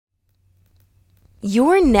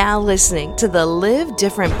You're now listening to the Live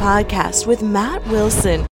Different podcast with Matt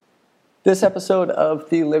Wilson. This episode of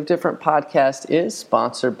the Live Different podcast is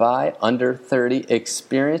sponsored by Under 30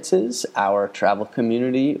 Experiences, our travel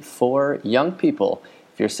community for young people.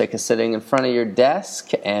 If you're sick of sitting in front of your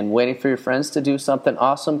desk and waiting for your friends to do something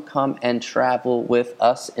awesome, come and travel with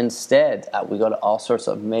us instead. We go to all sorts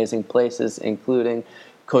of amazing places, including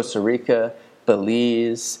Costa Rica,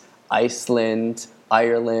 Belize, Iceland,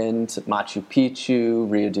 Ireland, Machu Picchu,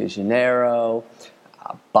 Rio de Janeiro,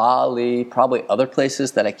 Bali, probably other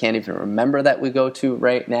places that I can't even remember that we go to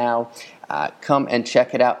right now. Come and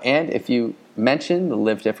check it out. And if you mention the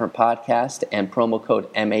Live Different podcast and promo code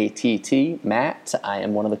MATT, Matt, I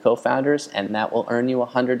am one of the co-founders, and that will earn you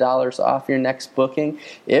 $100 off your next booking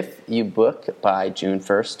if you book by June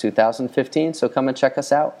 1st, 2015. So come and check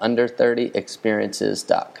us out,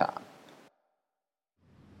 under30experiences.com.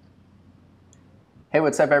 Hey,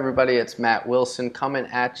 what's up, everybody? It's Matt Wilson coming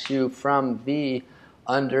at you from the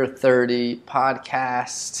Under 30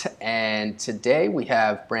 podcast. And today we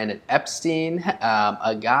have Brandon Epstein,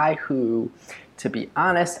 a guy who, to be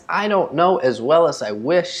honest, I don't know as well as I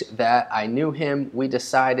wish that I knew him. We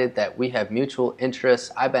decided that we have mutual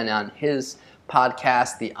interests. I've been on his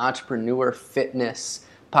podcast, the Entrepreneur Fitness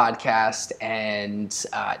podcast, and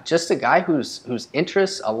just a guy whose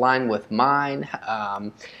interests align with mine.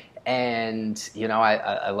 And, you know,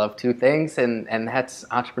 I love two things, and that's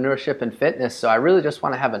entrepreneurship and fitness. So I really just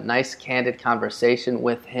want to have a nice, candid conversation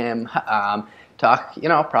with him,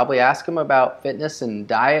 probably ask him about fitness and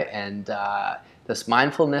diet and this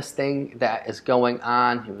mindfulness thing that is going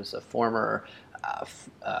on. He was a former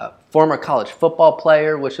college football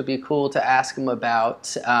player, which would be cool to ask him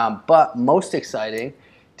about. But most exciting,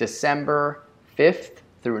 December 5th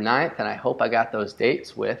through 9th, and I hope I got those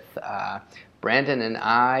dates with Brandon and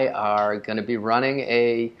I are going to be running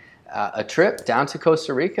a trip down to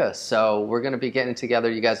Costa Rica. So we're going to be getting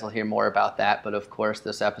together. You guys will hear more about that. But of course,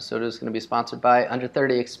 this episode is going to be sponsored by Under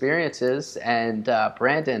 30 Experiences. And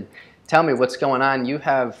Brandon, tell me what's going on. You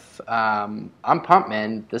have, I'm pumped,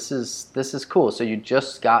 man. This is cool. So you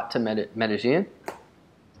just got to Medellin?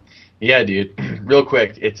 Yeah, dude. Real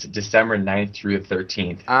quick, it's December 9th through the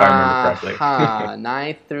 13th, if I remember correctly.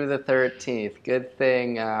 9th through the 13th. Good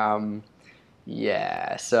thing.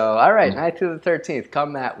 Yeah, so all right, 9th through the 13th,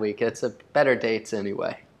 come that week. It's a better dates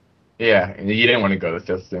anyway. Yeah, you didn't want to go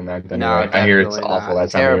the 5th through 9th anyway. No, I hear it's awful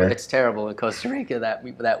that time of year. It's terrible in Costa Rica that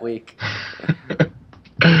week.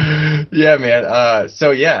 Yeah, man.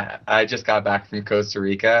 So yeah, I just got back from Costa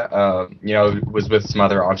Rica. Was with some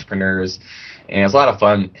other entrepreneurs, and it was a lot of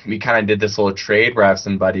fun. We kind of did this little trade where I have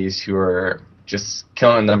some buddies who are just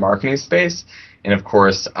killing the marketing space, and of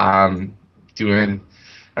course, I'm doing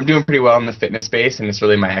pretty well in the fitness space, and it's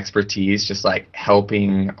really my expertise, just like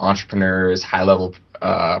helping entrepreneurs, high level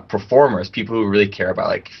performers, people who really care about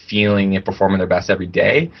like feeling and performing their best every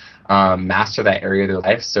day, master that area of their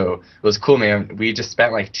life. So it was cool, man. We just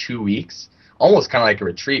spent like 2 weeks, almost kind of like a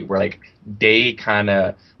retreat, where like they kind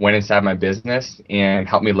of went inside my business and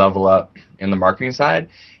helped me level up in the marketing side,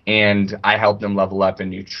 and I helped them level up in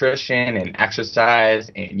nutrition and exercise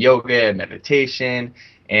and yoga and meditation,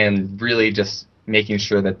 and really just making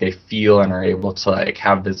sure that they feel and are able to like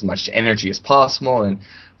have as much energy as possible and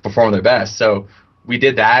perform their best. So we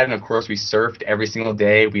did that, and of course we surfed every single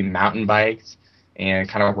day. We mountain biked and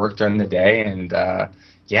kind of worked during the day. And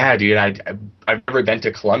yeah, dude, I've never been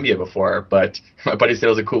to Colombia before, but my buddy said it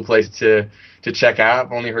was a cool place to check out.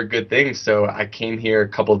 I've only heard good things, so I came here a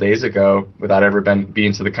couple days ago without ever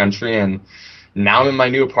being to the country, and now I'm in my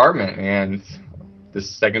new apartment, and this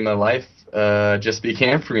second of my life just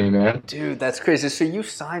began for me, man. Dude, that's crazy. So you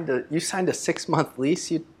signed a 6-month lease.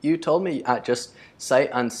 You told me just sight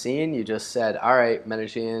unseen. You just said, "All right,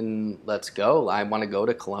 Medellin, let's go. I want to go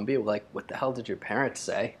to Colombia." Like, what the hell did your parents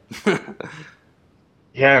say?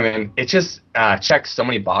 Yeah, man. It just checks so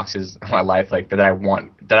many boxes in my life, like that I've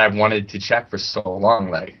wanted to check for so long,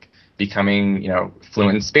 like becoming,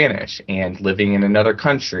 fluent in Spanish and living in another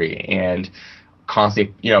country and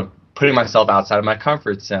constantly, putting myself outside of my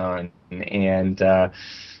comfort zone, and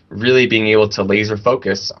really being able to laser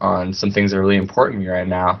focus on some things that are really important to me right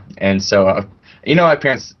now. And so, my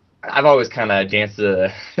parents, I've always kind of danced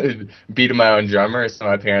to the beat of my own drummer. So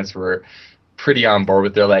my parents were pretty on board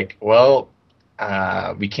with it. They're like, well,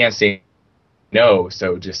 we can't say no,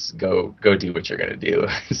 so just go do what you're going to do.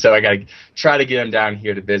 So I got to try to get them down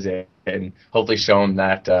here to visit and hopefully show them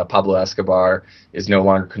that Pablo Escobar is no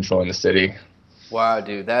longer controlling the city. Wow,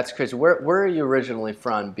 dude, that's crazy. Where are you originally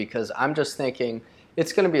from? Because I'm just thinking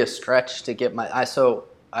it's going to be a stretch to get so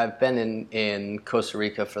I've been in Costa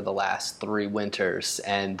Rica for the last 3 winters,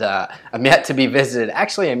 and I'm yet to be visited.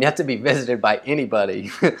 Actually, I'm yet to be visited by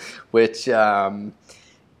anybody, which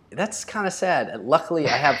that's kind of sad. Luckily,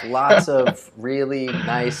 I have lots of really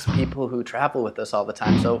nice people who travel with us all the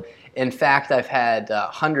time. So, in fact, I've had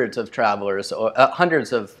hundreds of travelers or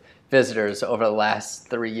hundreds of visitors over the last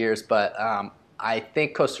 3 years, but I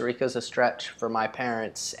think Costa Rica is a stretch for my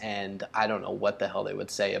parents, and I don't know what the hell they would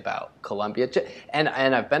say about Colombia. And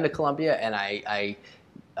I've been to Colombia, and I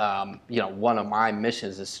one of my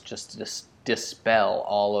missions is just to dispel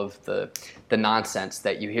all of the nonsense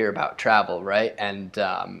that you hear about travel, right? And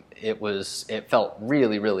it felt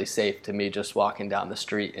really, really safe to me just walking down the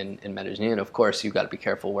street in Medellin. Of course, you've got to be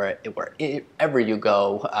careful wherever you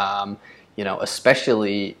go,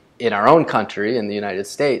 especially in our own country, in the United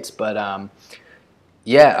States, but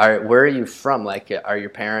where are you from? Like, are your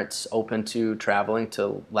parents open to traveling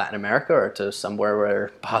to Latin America or to somewhere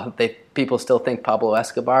where people still think Pablo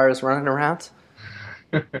Escobar is running around?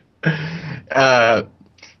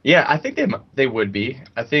 Yeah, I think they would be.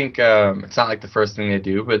 I think it's not like the first thing they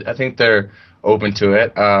do, but I think they're open to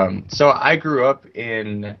it. So I grew up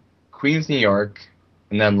in Queens, New York,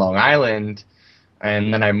 and then Long Island,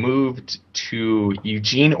 and then I moved to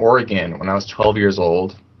Eugene, Oregon when I was 12 years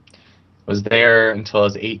old. Was there until I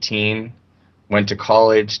was 18, went to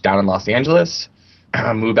college down in Los Angeles,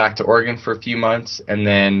 moved back to Oregon for a few months, and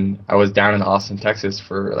then I was down in Austin, Texas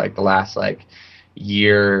for like the last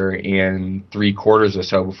year and 3/4 or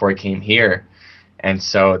so before I came here. And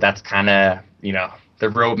so that's kind of, the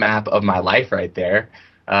roadmap of my life right there.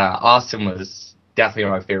 Austin was definitely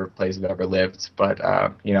one of my favorite places I've ever lived, but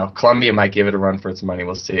Colombia might give it a run for its money.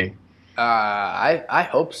 We'll see. I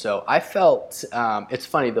hope so. I felt it's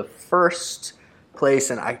funny, the first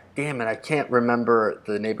place, and I can't remember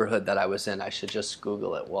the neighborhood that I was in. I should just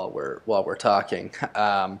Google it while we're talking.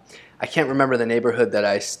 I can't remember the neighborhood that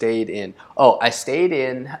I stayed in. Oh, I stayed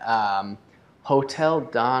in Hotel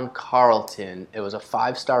Don Carlton. It was a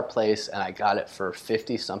 5-star place, and I got it for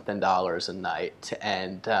 $50-something a night.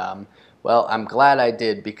 And well, I'm glad I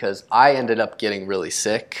did, because I ended up getting really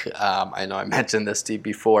sick. I know I mentioned this to you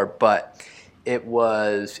before, but it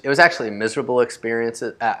was actually a miserable experience.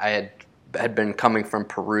 I had been coming from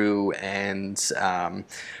Peru, and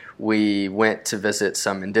we went to visit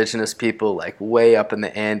some indigenous people way up in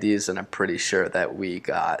the Andes, and I'm pretty sure that we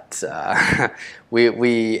got we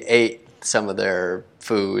ate some of their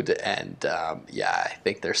food, and I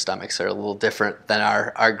think their stomachs are a little different than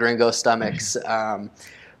our gringo stomachs.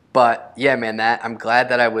 But yeah, man, I'm glad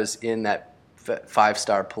that I was in that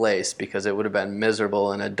 5-star place, because it would have been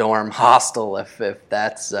miserable in a dorm hostel if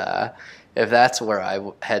that's where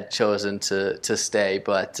I had chosen to stay.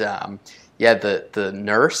 But the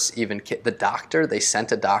nurse, even the doctor, they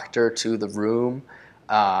sent a doctor to the room.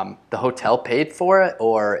 The hotel paid for it,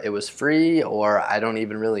 or it was free, or I don't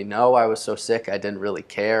even really know. I was so sick, I didn't really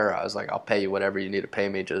care. I was like, I'll pay you whatever you need to pay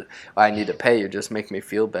me. I need to pay you, just make me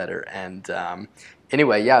feel better. And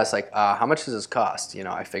anyway, yeah, it's like, how much does this cost?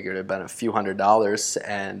 I figured it'd been a few $100s,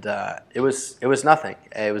 and it was nothing.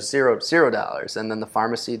 It was $0. And then the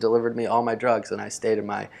pharmacy delivered me all my drugs, and I stayed in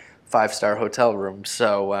my 5-star hotel room.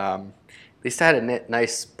 So at least I had a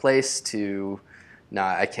nice place to. No,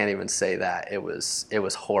 I can't even say that. It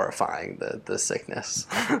was horrifying, the sickness.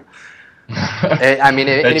 I mean,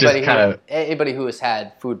 anybody who has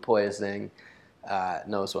had food poisoning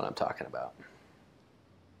knows what I'm talking about.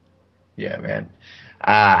 Yeah, man.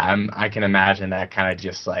 I can imagine that kind of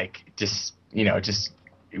just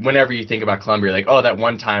whenever you think about Colombia, you're like, oh, that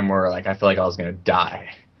one time where I feel like I was gonna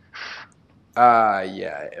die.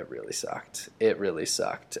 Yeah, it really sucked.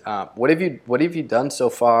 What have you done so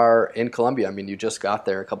far in Colombia? I mean, you just got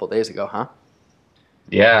there a couple days ago, huh?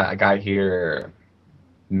 Yeah, I got here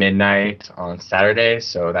midnight on Saturday,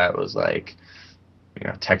 so that was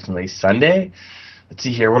technically Sunday. Let's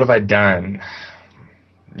see here, what have I done?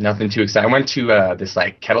 Nothing too exciting. I went to this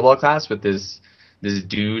kettlebell class with this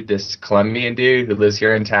Colombian dude who lives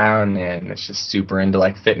here in town, and it's just super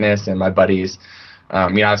into fitness. And my buddies, I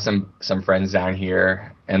have some friends down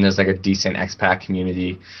here, and there's a decent expat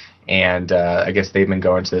community, and I guess they've been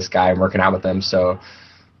going to this guy and working out with them. So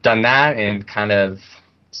done that and kind of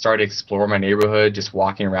started exploring my neighborhood, just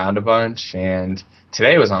walking around a bunch. And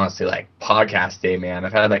today was honestly podcast day, man.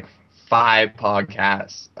 I've had 5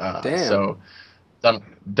 podcasts. Damn. So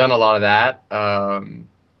done a lot of that.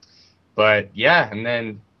 But yeah, and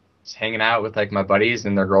then just hanging out with my buddies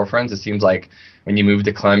and their girlfriends. It seems like when you move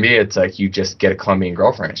to Colombia, it's you just get a Colombian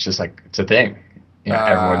girlfriend. It's just it's a thing.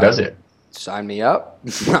 Everyone does it. Sign me up.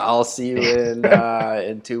 I'll see you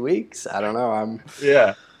in 2 weeks. I don't know.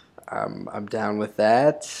 I'm down with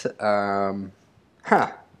that.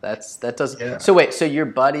 That does. Yeah. So wait, so your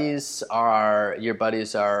buddies are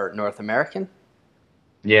North American?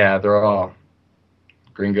 Yeah, they're all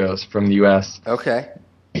gringos from the U.S. Okay.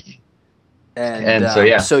 And so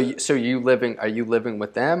yeah. So are you living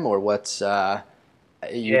with them, or what's you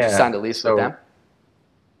Yeah. signed a lease with them?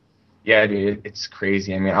 Yeah, dude, it's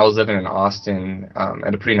crazy. I mean, I was living in Austin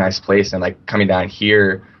at a pretty nice place, and like coming down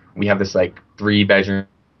here, we have this like 3-bedroom,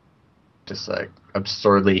 just like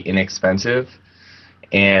absurdly inexpensive.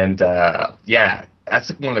 And yeah, that's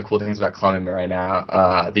like one of the cool things about Columbia right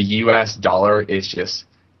now. The U.S. dollar is just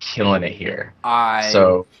killing it here.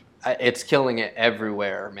 It's killing it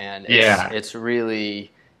everywhere, man. It's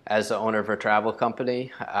really, as the owner of a travel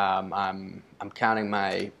company, I'm counting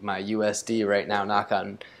my USD right now.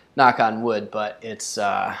 Knock on wood, but it's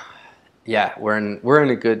we're in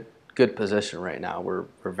a good position right now. We're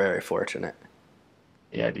very fortunate.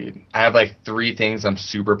 Yeah, dude. I have like 3 things I'm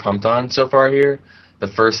super pumped on so far here. The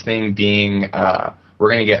first thing being we're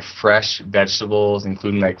going to get fresh vegetables,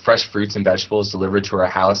 including like fresh fruits and vegetables delivered to our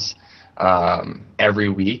house every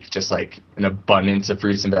week, just like an abundance of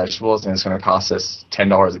fruits and vegetables, and it's going to cost us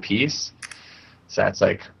 $10 a piece. So that's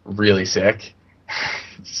like really sick.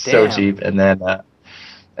 So cheap. And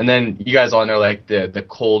then you guys all know like the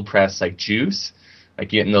cold pressed like juice, like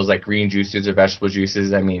getting those like green juices or vegetable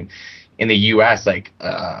juices. I mean, in the U.S., like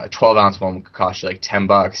a 12-ounce one could cost you like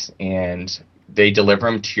 $10, and they deliver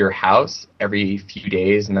them to your house every few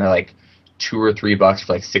days, and they're like $2 or $3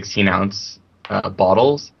 for like 16-ounce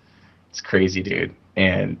bottles. It's crazy, dude.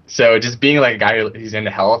 And so just being like a guy who's into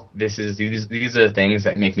health, these are the things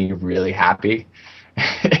that make me really happy.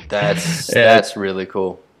 That's really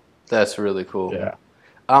cool. That's really cool. Yeah.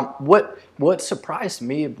 What surprised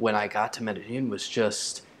me when I got to Medellin was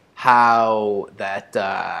just how that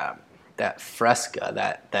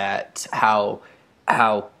fresca,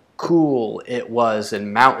 how cool it was,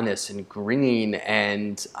 and mountainous and green,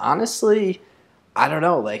 and honestly, I don't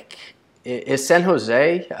know, like is San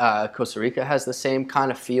Jose, Costa Rica has the same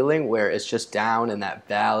kind of feeling where it's just down in that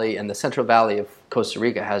valley, and the Central Valley of Costa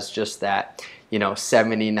Rica has just that,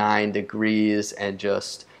 79 degrees and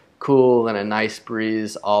just cool and a nice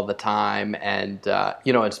breeze all the time, and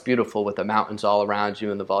it's beautiful with the mountains all around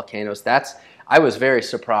you and the volcanoes. I was very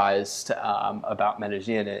surprised about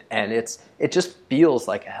Medellin, and it just feels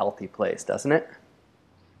like a healthy place, doesn't it?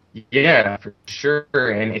 Yeah, for sure.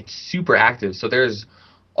 And it's super active. So there's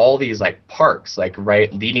all these like parks, like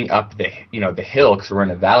right leading up the hill, because we're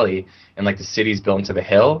in a valley, and like the city's built into the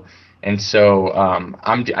hill. And so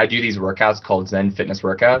I do these workouts called Zen Fitness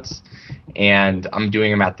workouts, and I'm doing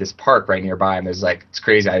them at this park right nearby. And there's like, it's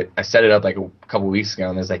crazy. I set it up like a couple weeks ago,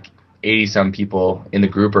 and there's like 80 some people in the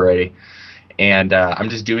group already. And I'm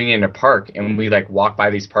just doing it in a park, and we like walk by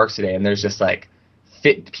these parks today, and there's just like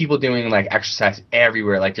fit people doing like exercise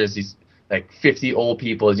everywhere. Like there's these like 50 old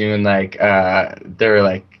people doing like they're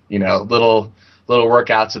like little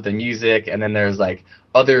workouts with the music, and then there's like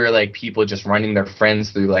other like people just running their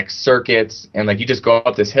friends through like circuits, and like you just go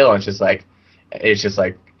up this hill, and it's just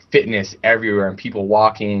like fitness everywhere, and people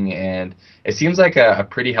walking, and it seems like a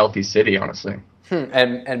pretty healthy city, honestly.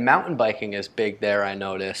 And mountain biking is big there, I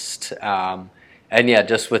noticed. And yeah,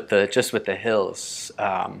 just with the hills.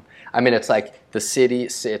 I mean, it's like the city.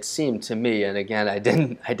 It seemed to me, and again, I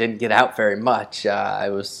didn't get out very much. I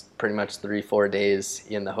was pretty much 3-4 days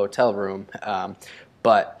in the hotel room.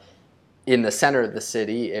 But in the center of the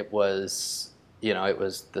city, it was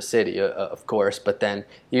the city, of course. But then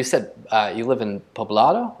you said you live in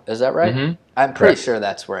Poblado, is that right? Mm-hmm. I'm pretty sure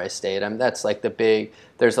that's where I stayed. That's like the big.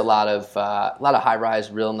 There's a lot of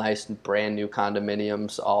high-rise, real nice, brand new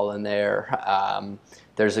condominiums all in there.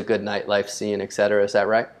 There's a good nightlife scene, et cetera. Is that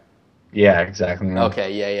right? Yeah, exactly.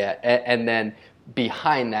 Okay, yeah. And then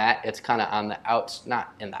behind that, it's kind of on the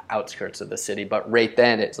not in the outskirts of the city, but right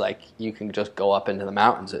then it's like you can just go up into the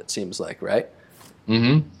mountains. It seems like, right?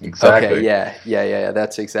 Mm-hmm. Exactly. Okay. Yeah.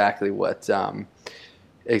 That's exactly what.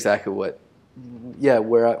 Yeah,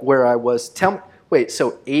 where I was. Tell me. Wait,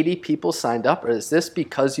 so 80 people signed up, or is this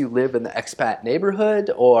because you live in the expat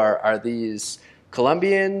neighborhood, or are these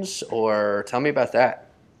Colombians, or tell me about that?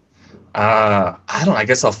 I don't know. I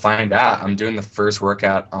guess I'll find out. I'm doing the first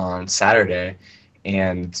workout on Saturday,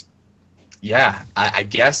 and yeah, I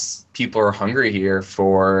guess people are hungry here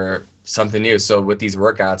for something new. So with these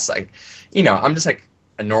workouts, like, I'm just like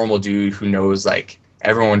a normal dude who knows like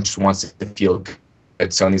everyone just wants to feel good.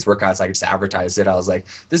 So in these workouts, I just advertised it. I was like,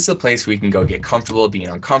 this is a place where we can go get comfortable being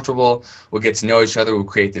uncomfortable. We'll get to know each other. We'll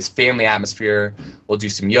create this family atmosphere. We'll do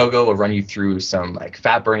some yoga. We'll run you through some like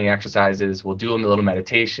fat burning exercises. We'll do a little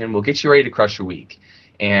meditation. We'll get you ready to crush your week.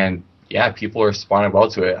 And yeah, people responded well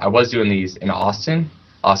to it. I was doing these in Austin,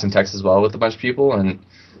 Texas as well with a bunch of people, and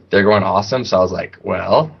they're going awesome. So I was like,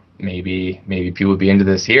 well, maybe people would be into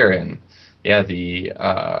this here. And yeah, the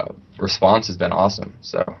response has been awesome.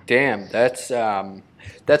 So damn, that's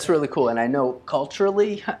really cool. And I know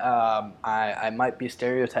culturally, I might be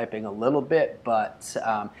stereotyping a little bit, but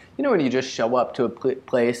when you just show up to a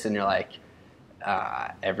place and you're like,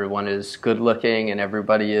 everyone is good looking and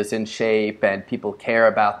everybody is in shape and people care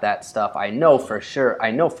about that stuff. I know for sure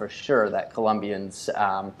that Colombians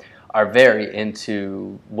are very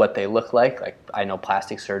into what they look like. Like, I know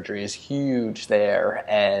plastic surgery is huge there,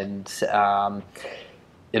 and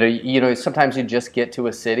sometimes you just get to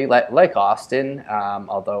a city like Austin.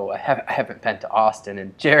 Although I haven't been to Austin,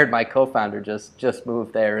 and Jared, my co-founder, just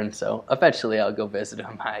moved there, and so eventually I'll go visit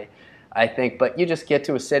him. I think, but you just get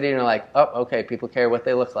to a city and you're like, oh, okay, people care what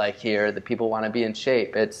they look like here. The people want to be in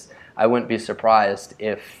shape. I wouldn't be surprised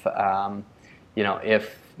if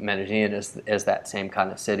Medellin is that same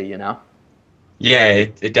kind of city, Yeah,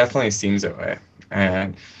 it definitely seems that way.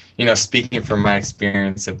 And, speaking from my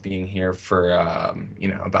experience of being here for,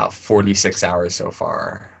 about 46 hours so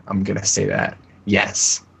far, I'm going to say that,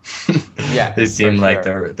 yes. Yeah. They seem like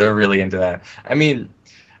they're really into that. I mean,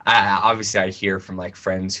 I hear from like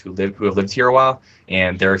friends who have lived here a while,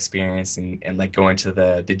 and their experience and like going to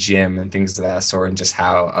the gym and things of that sort, and just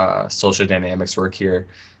how social dynamics work here.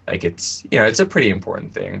 Like, it's a pretty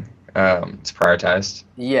important thing. It's prioritized.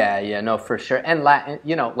 Yeah, no, for sure. And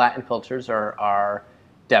Latin cultures are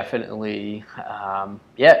definitely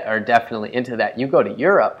definitely into that. You go to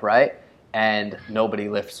Europe, right, and nobody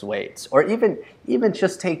lifts weights, or even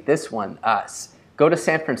just take this one, us. Go to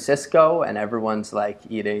San Francisco and everyone's like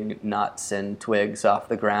eating nuts and twigs off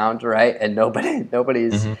the ground, right? And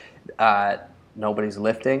nobody's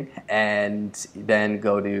lifting. And then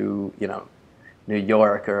go to New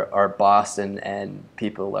York or Boston, and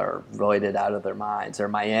people are roided out of their minds, or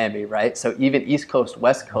Miami, right? So even East Coast,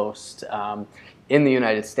 West Coast, in the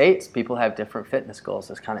United States, people have different fitness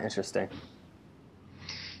goals. It's kind of interesting.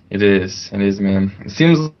 It is, man. It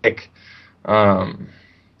seems like.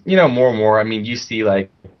 More and more, I mean, you see, like,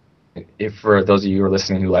 if for those of you who are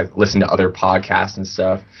listening who like listen to other podcasts and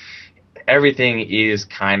stuff, everything is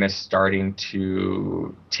kind of starting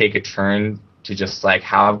to take a turn to just like,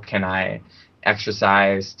 how can I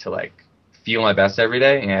exercise to like feel my best every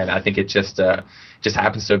day? And I think it just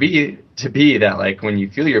happens to be that like when you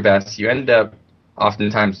feel your best, you end up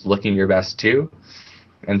oftentimes looking your best too.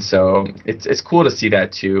 And so it's cool to see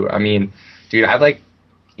that too. I mean, dude, I've like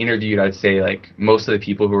interviewed, I'd say, like most of the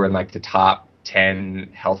people who are in like the top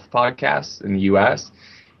 10 health podcasts in the US,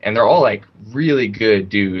 and they're all like really good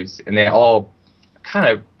dudes, and they all kind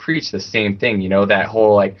of preach the same thing, that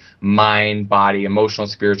whole like mind, body, emotional,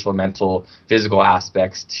 spiritual, mental, physical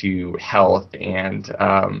aspects to health. And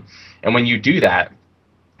when you do that,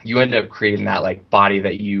 you end up creating that like body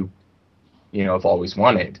that you have always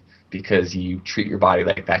wanted, because you treat your body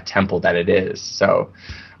like that temple that it is. So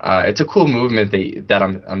it's a cool movement that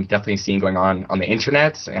I'm definitely seeing going on the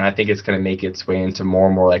internet, and I think it's going to make its way into more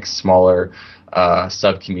and more like smaller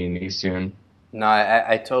sub communities soon. No,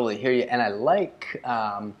 I totally hear you, and I like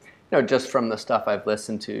just from the stuff I've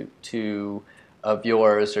listened to of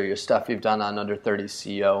yours, or your stuff you've done on Under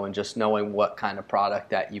 30 CO, and just knowing what kind of product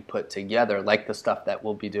that you put together, like the stuff that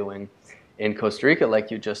we'll be doing in Costa Rica, like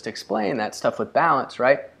you just explained, that stuff with balance,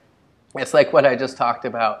 right? It's like what I just talked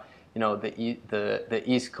about. The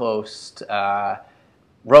East Coast roid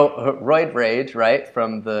rage, right,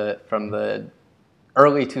 from the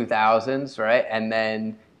early 2000s, right, and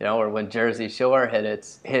then or when Jersey Shore hit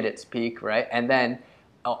its peak, right, and then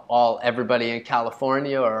everybody in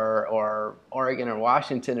California or Oregon or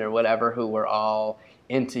Washington or whatever, who were all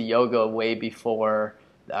into yoga way before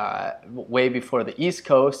the East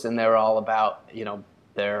Coast, and they were all about the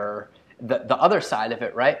other side of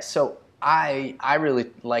it, right? So I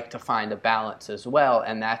really like to find a balance as well,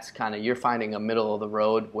 and that's kind of, you're finding a middle of the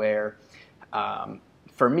road where,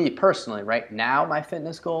 for me personally, right now my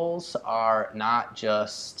fitness goals are not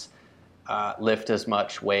just lift as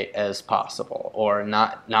much weight as possible, or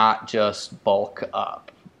not just bulk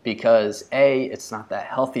up, because it's not that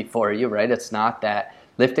healthy for you, right? It's not that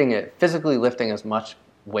physically lifting as much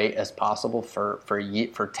weight as possible for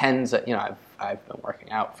tens of, I've been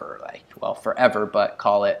working out for forever, but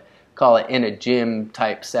call it in a gym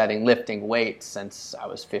type setting, lifting weights since I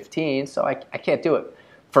was 15. So I can't do it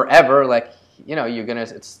forever. Like,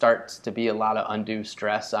 it starts to be a lot of undue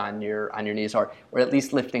stress on your knees, or at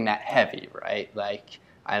least lifting that heavy, right? Like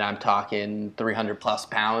and I'm talking 300 plus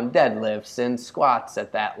pound deadlifts and squats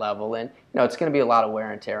at that level. And, it's going to be a lot of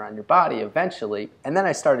wear and tear on your body eventually. And then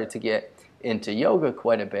I started to get into yoga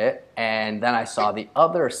quite a bit. And then I saw the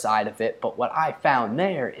other side of it. But what I found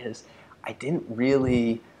there is I didn't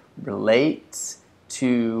really relate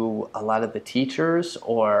to a lot of the teachers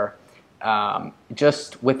or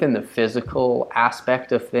just within the physical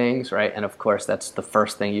aspect of things, right? And of course, that's the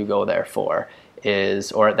first thing you go there for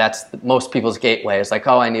that's most people's gateway is like,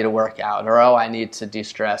 oh, I need a workout, or oh, I need to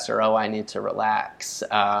de-stress, or oh, I need to relax,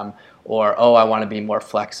 or oh, I want to be more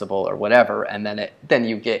flexible, or whatever. And then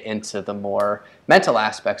you get into the more mental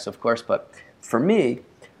aspects, of course. But for me,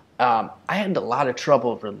 I had a lot of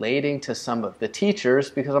trouble relating to some of the teachers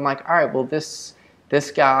because I'm like, all right, well, this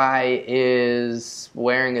guy is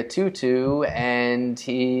wearing a tutu, and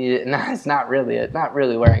he's not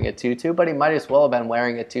really wearing a tutu, but he might as well have been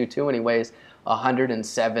wearing a tutu, and he weighs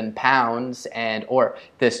 107 pounds, or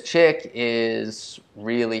this chick is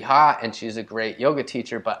really hot and she's a great yoga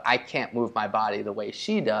teacher, but I can't move my body the way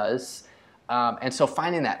she does. And so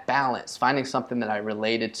finding that balance, finding something that I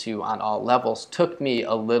related to on all levels took me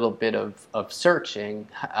a little bit of searching,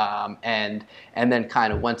 and then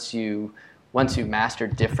kind of once you master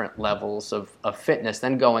different levels of fitness,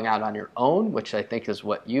 then going out on your own, which I think is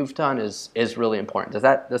what you've done, is really important. Does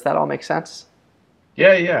that all make sense?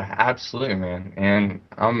 Yeah, absolutely, man. And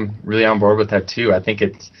I'm really on board with that too. I think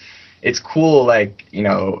it's cool, like,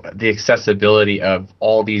 the accessibility of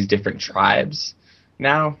all these different tribes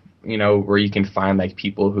now, where you can find like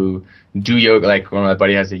people who do yoga. Like one of my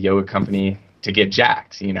buddy has a yoga company to get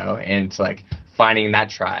jacked, and it's like finding that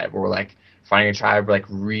tribe, or like finding a tribe like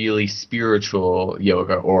really spiritual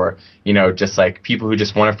yoga, or just like people who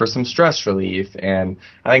just want it for some stress relief. And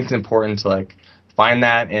I think it's important to like find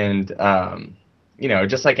that, and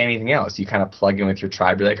just like anything else, you kind of plug in with your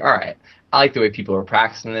tribe. You're like, all right, I like the way people are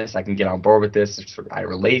practicing this. I can get on board with this. I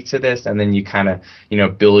relate to this. And then you kind of,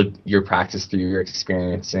 build your practice through your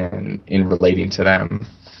experience and in relating to them.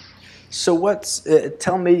 So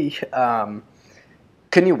tell me,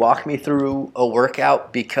 can you walk me through a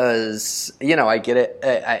workout? Because, I get it.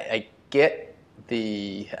 I get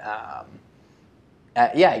the,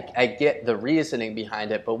 I get the reasoning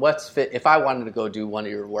behind it, but if I wanted to go do one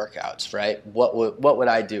of your workouts, right? What would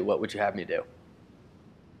I do? What would you have me do?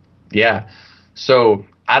 Yeah. So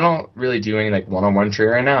I don't really do any like one-on-one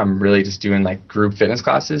training right now. I'm really just doing like group fitness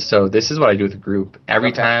classes. So this is what I do with the group.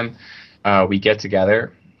 Every time we get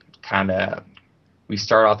together, we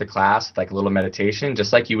start off the class with like a little meditation,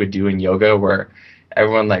 just like you would do in yoga, where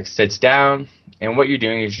everyone like sits down, and what you're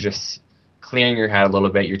doing is you're just clearing your head a little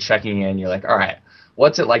bit. You're checking in. You're like, all right,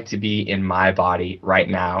 what's it like to be in my body right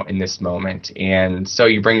now in this moment? And so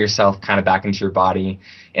you bring yourself kind of back into your body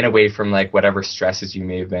and away from like whatever stresses you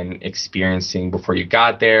may have been experiencing before you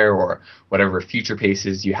got there, or whatever future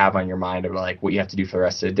paces you have on your mind of like what you have to do for the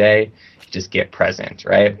rest of the day. Just get present,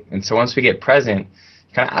 right? And so once we get present,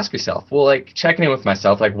 you kind of ask yourself, well, like checking in with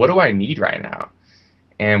myself, like what do I need right now?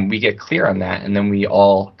 And we get clear on that, and then we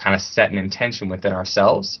all kind of set an intention within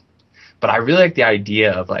ourselves. But I really like the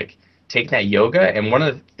idea of like taking that yoga. And one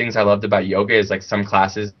of the things I loved about yoga is like some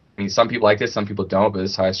classes, I mean, some people like this, some people don't, but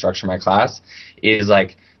this is how I structure my class, is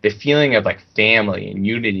like the feeling of like family and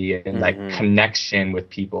unity and like connection with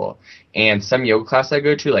people. And some yoga class I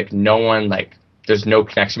go to, like no one, like there's no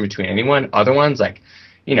connection between anyone. Other ones, like,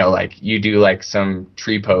 like you do like some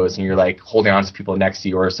tree pose and you're like holding on to people next to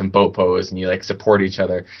you, or some boat pose, and you like support each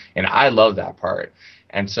other. And I love that part.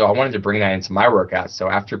 And so I wanted to bring that into my workout. So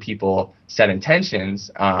after people set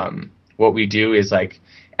intentions, what we do is like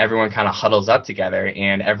everyone kind of huddles up together,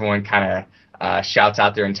 and everyone kind of shouts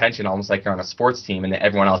out their intention, almost like you're on a sports team, and then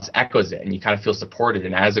everyone else echoes it, and you kind of feel supported.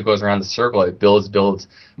 And as it goes around the circle, it builds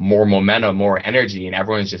more momentum, more energy, and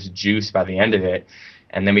everyone's just juiced by the end of it.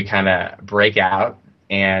 And then we kind of break out,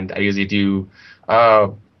 and I usually do,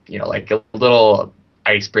 like a little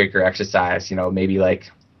icebreaker exercise, maybe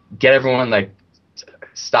like get everyone like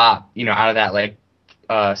stop, out of that like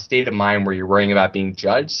state of mind where you're worrying about being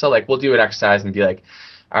judged. So like we'll do an exercise and be like,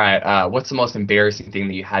 all right, what's the most embarrassing thing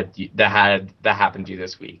that you had that happened to you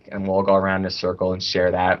this week? And we'll go around in a circle and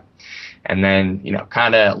share that. And then,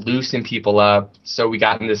 kind of loosen people up. So we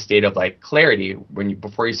got in this state of like clarity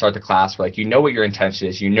before you start the class, where like, what your intention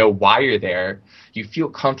is, why you're there, you feel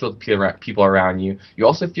comfortable with people around you. You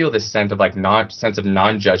also feel this sense of like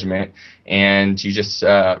non-judgment, and you just,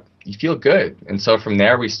 you feel good. And so from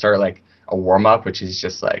there we start like a warm up, which is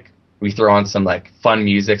just like, we throw on some like fun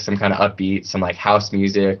music, some kind of upbeat, some like house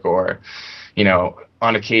music, or,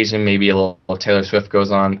 on occasion, maybe a little Taylor Swift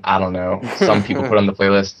goes on. I don't know. Some people put on the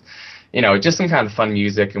playlist. just some kind of fun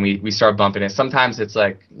music, and we start bumping it. Sometimes it's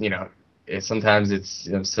like, sometimes it's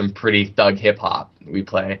some pretty thug hip hop we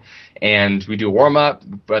play, and we do a warm up,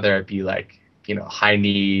 whether it be like, high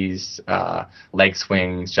knees, leg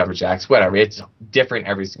swings, jumper jacks, whatever. It's different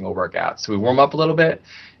every single workout. So we warm up a little bit,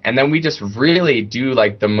 and then we just really do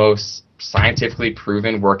like the most scientifically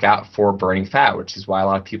proven workout for burning fat, which is why a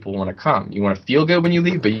lot of people want to come. You want to feel good when you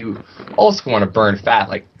leave, but you also want to burn fat.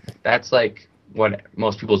 Like that's like what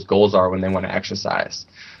most people's goals are when they want to exercise,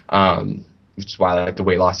 which is why like the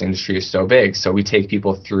weight loss industry is so big. So we take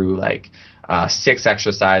people through like 6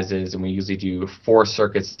 exercises, and we usually do 4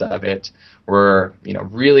 circuits of it. We're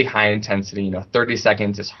really high intensity, 30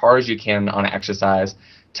 seconds as hard as you can on an exercise,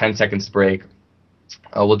 10 seconds break.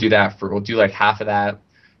 We'll do like half of that,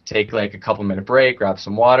 take like a couple minute break, grab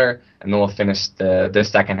some water, and then we'll finish the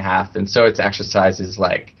second half. And so it's exercises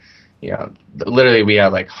like, literally we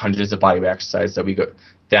have like hundreds of bodyweight exercises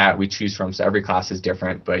that we choose from. So every class is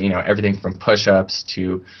different, but everything from push-ups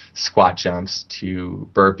to squat jumps to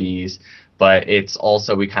burpees. But it's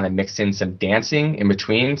also, we kind of mix in some dancing in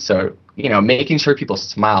between. So, making sure people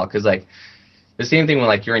smile, because like the same thing when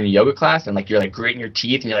like you're in a yoga class and like you're like grating your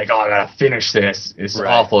teeth and you're like, oh, I gotta finish this. It's right.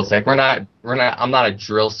 Awful. It's like I'm not a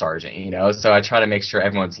drill sergeant, So I try to make sure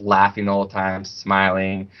everyone's laughing the whole time,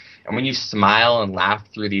 smiling. And when you smile and laugh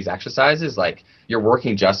through these exercises, like you're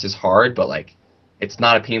working just as hard, but like it's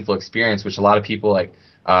not a painful experience, which a lot of people like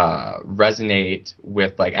resonate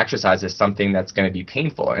with like exercise as something that's going to be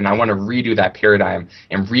painful. And I want to redo that paradigm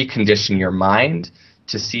and recondition your mind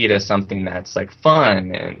to see it as something that's like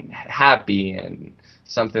fun and happy and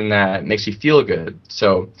something that makes you feel good.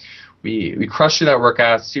 So we crush through that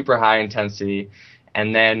workout, super high intensity,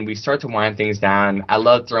 and then we start to wind things down. I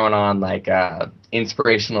love throwing on like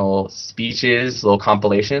inspirational speeches, little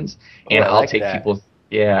compilations, and I'll take people.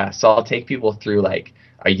 Yeah, so I'll take people through like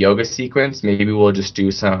a yoga sequence. Maybe we'll just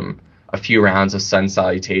do a few rounds of sun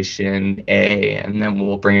salutation, and then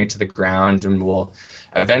we'll bring it to the ground, and we'll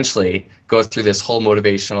eventually go through this whole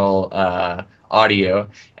motivational audio,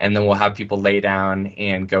 and then we'll have people lay down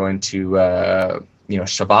and go into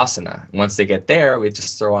shavasana. Once they get there, we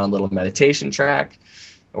just throw on a little meditation track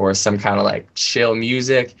or some kind of like chill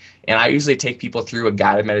music, and I usually take people through a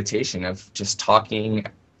guided meditation of just talking.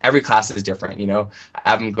 Every class is different, I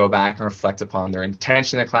have them go back and reflect upon their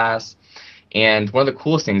intention in the class. And one of the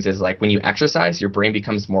coolest things is like when you exercise, your brain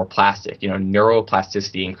becomes more plastic.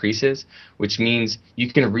 Neuroplasticity increases, which means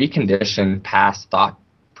you can recondition past thought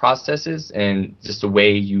processes and just the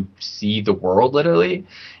way you see the world, literally.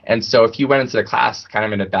 And so if you went into the class kind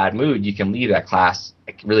of in a bad mood, you can leave that class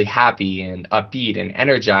really happy and upbeat and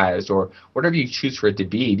energized, or whatever you choose for it to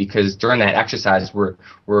be, because during that exercise we're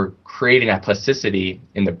creating that plasticity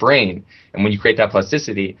in the brain. And when you create that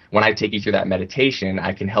plasticity, when I take you through that meditation,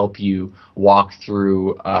 I can help you walk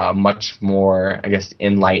through a much more, I guess,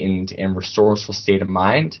 enlightened and resourceful state of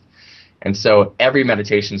mind. And so every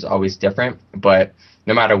meditation is always different, but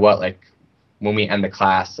no matter what, like when we end the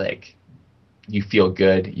class, like you feel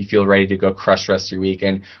good, you feel ready to go crush the rest of your week.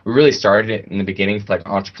 And we really started it in the beginning for like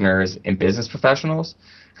entrepreneurs and business professionals,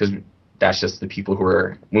 because that's just the people who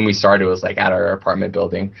were, when we started, it was like at our apartment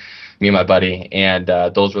building, me and my buddy, and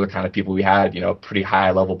those were the kind of people we had, pretty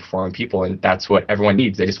high level performing people, and that's what everyone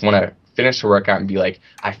needs. They just want to finish the workout and be like,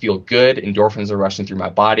 I feel good, endorphins are rushing through my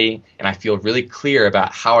body, and I feel really clear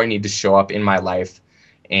about how I need to show up in my life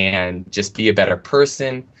and just be a better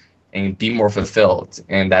person and be more fulfilled.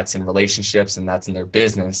 And that's in relationships, and that's in their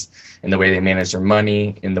business, in the way they manage their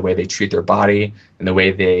money, in the way they treat their body, in the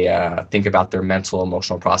way they think about their mental,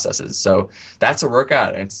 emotional processes. So that's a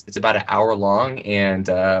workout. It's about an hour long, and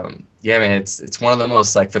yeah, man, it's one of the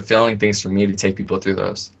most like fulfilling things for me to take people through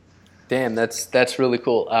those. Damn, that's really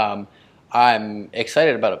cool. I'm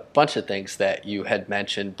excited about a bunch of things that you had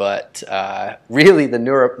mentioned, but really the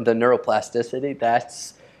neuroplasticity,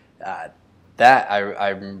 that's that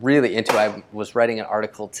I'm really into. I was writing an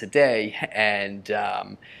article today and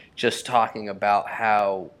just talking about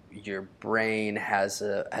how your brain has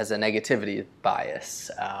a negativity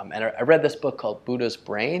bias. And I read this book called Buddha's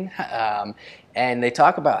Brain, and they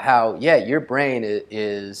talk about how, yeah, your brain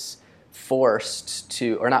is forced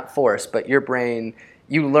to, or not forced, but your brain,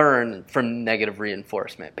 you learn from negative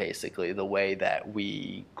reinforcement, basically, the way that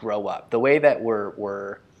we grow up, the way that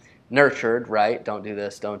we're nurtured, right? Don't do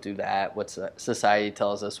this, don't do that. What society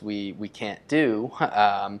tells us we can't do.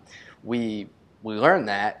 We learn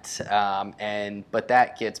that, but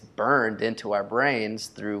that gets burned into our brains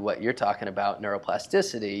through what you're talking about,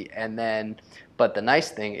 neuroplasticity. And then, but the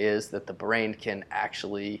nice thing is that the brain can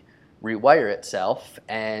actually rewire itself,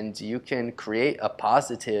 and you can create a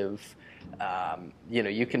positive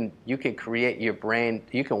you can create your brain,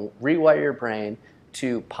 you can rewire your brain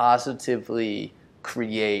to positively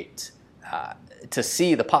create, to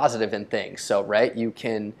see the positive in things. So, right, you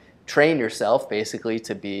can train yourself basically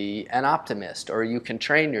to be an optimist, or you can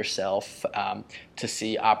train yourself to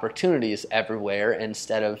see opportunities everywhere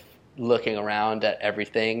instead of looking around at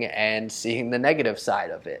everything and seeing the negative side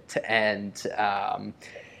of it. And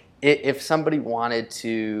if somebody wanted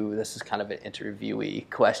to, this is kind of an interviewee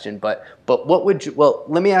question, but what would you, well,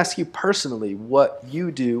 let me ask you personally what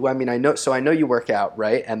you do. I mean, I know you work out,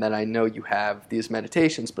 right? And then I know you have these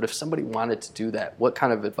meditations, but if somebody wanted to do that, what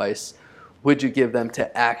kind of advice would you give them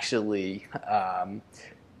to actually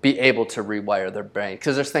be able to rewire their brain?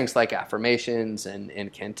 Because there's things like affirmations and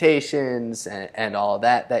incantations and all of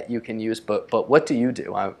that you can use, but what do you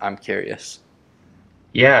do? I'm curious.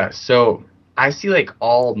 Yeah, so I see like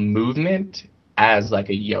all movement as like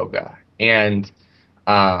a yoga, and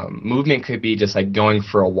movement could be just like going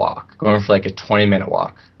for a walk, going for like a 20-minute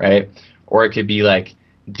walk, right? Or it could be like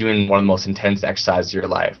doing one of the most intense exercises of your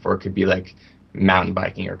life, or it could be like mountain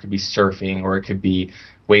biking, or it could be surfing, or it could be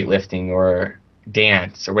weightlifting or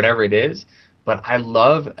dance or whatever it is. But I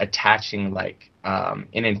love attaching like an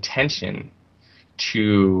intention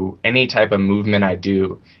to any type of movement I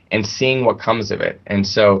do and seeing what comes of it. And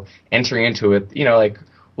so entering into it, like,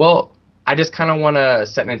 well, I just kind of want to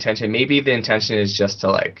set an intention. Maybe the intention is just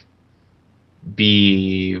to like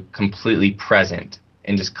be completely present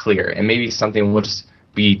and just clear, and maybe something will just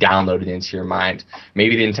be downloaded into your mind.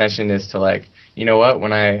 Maybe the intention is to like, you know what,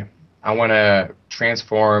 when I want to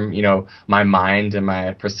transform, my mind and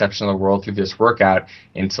my perception of the world through this workout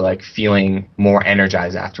into like feeling more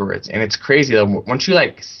energized afterwards. And it's crazy though, once you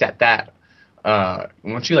like set that,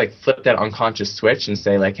 once you like flip that unconscious switch and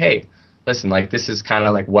say like, hey, listen, like this is kind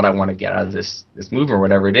of like what I want to get out of this movement or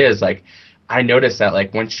whatever it is. Like I noticed that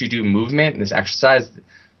like once you do movement and this exercise,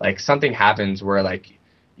 like something happens where like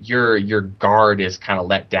your guard is kind of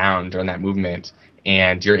let down during that movement,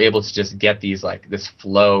 and you're able to just get these like this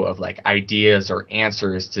flow of like ideas or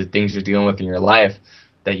answers to things you're dealing with in your life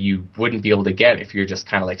that you wouldn't be able to get if you're just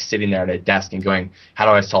kind of like sitting there at a desk and going, how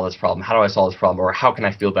do I solve this problem? How do I solve this problem? Or how can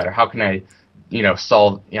I feel better? How can I,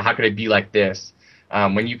 solve, how could I be like this?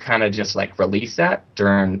 When you kind of just like release that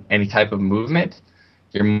during any type of movement,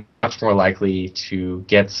 you're much more likely to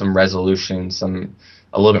get some resolution,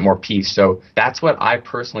 a little bit more peace. So that's what I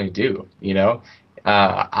personally do,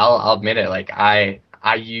 I'll admit it. Like I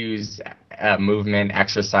use movement,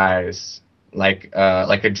 exercise like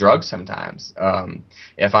a drug sometimes.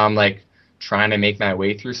 If I'm like trying to make my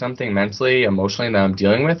way through something mentally, emotionally that I'm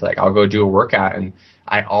dealing with, like I'll go do a workout, and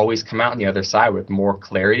I always come out on the other side with more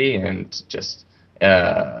clarity and just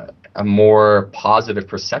a more positive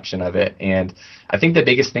perception of it. And I think the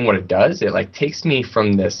biggest thing what it does, it like takes me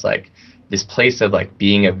from this place of like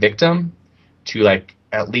being a victim to like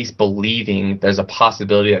at least believing there's a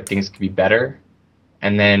possibility that things could be better.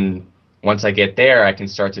 And then once I get there, I can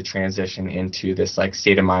start to transition into this like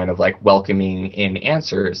state of mind of like welcoming in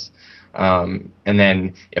answers. And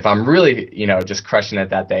then if I'm really, just crushing it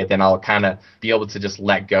that day, then I'll kind of be able to just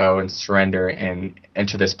let go and surrender and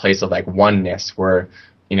enter this place of like oneness where,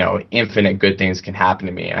 infinite good things can happen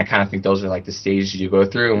to me. And I kind of think those are like the stages you go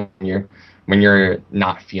through when you're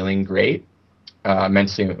not feeling great.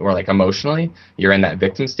 Mentally or like emotionally, you're in that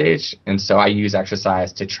victim stage. And so I use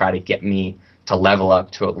exercise to try to get me to level up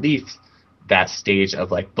to at least that stage of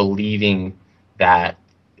like believing that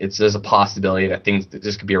there's a possibility that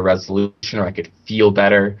this could be a resolution, or I could feel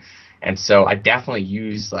better. And so I definitely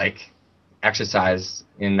use like exercise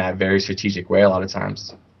in that very strategic way a lot of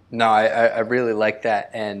times. No, I really like that.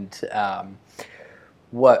 And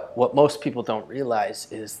what most people don't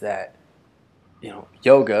realize is that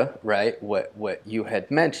yoga, right? What you had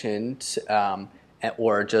mentioned,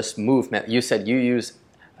 or just movement. You said you use.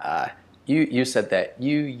 You said that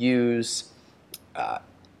you use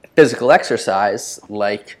physical exercise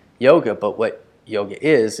like yoga, but what yoga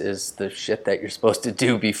is the shit that you're supposed to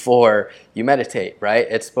do before you meditate, right?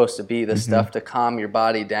 It's supposed to be the stuff to calm your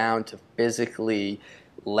body down, to physically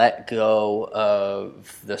let go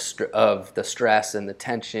of the stress and the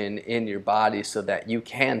tension in your body, so that you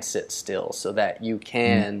can sit still, so that you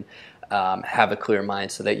can have a clear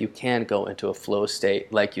mind, so that you can go into a flow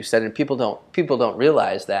state, like you said. And people don't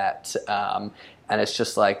realize that, and it's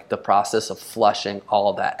just like the process of flushing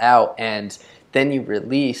all that out, and then you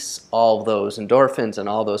release all those endorphins and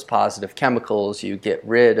all those positive chemicals. You get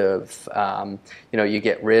rid of, all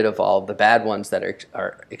the bad ones that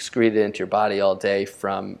are excreted into your body all day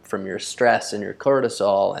from your stress and your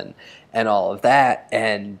cortisol and all of that.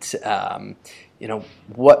 And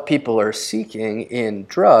what people are seeking in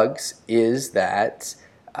drugs is that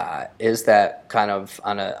kind of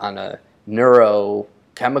on a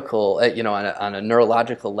neurochemical, on a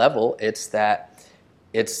neurological level, it's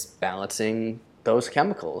balancing those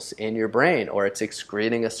chemicals in your brain, or it's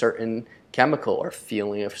excreting a certain chemical or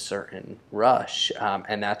feeling a certain rush,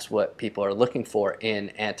 and that's what people are looking for in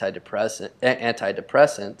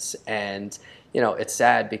antidepressants. And it's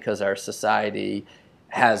sad because our society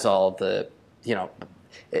has all the,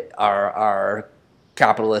 our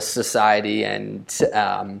capitalist society, and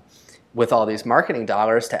with all these marketing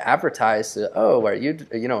dollars to advertise, are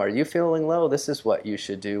you feeling low? This is what you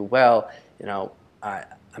should do. Well,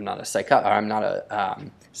 I'm not a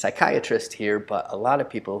psychiatrist here, but a lot of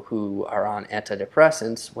people who are on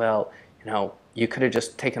antidepressants, well, you could have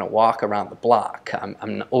just taken a walk around the block.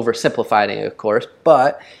 I'm oversimplifying it, of course,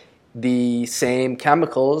 but the same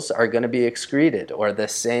chemicals are going to be excreted, or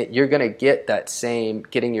you're going to get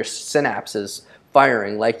getting your synapses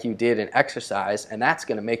firing like you did in exercise, and that's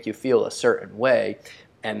going to make you feel a certain way.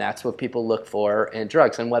 And that's what people look for in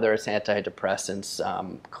drugs. And whether it's antidepressants,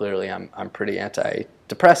 clearly I'm pretty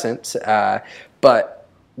antidepressant, but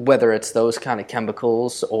whether it's those kind of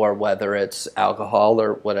chemicals or whether it's alcohol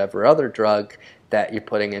or whatever other drug that you're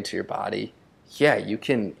putting into your body, yeah, you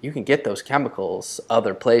can get those chemicals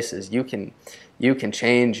other places. You can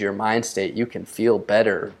change your mind state. You can feel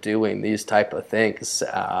better doing these type of things.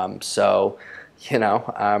 It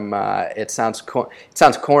sounds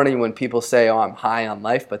corny when people say, "Oh, I'm high on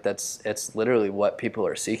life," but it's literally what people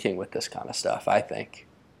are seeking with this kind of stuff, I think.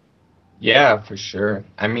 Yeah, for sure.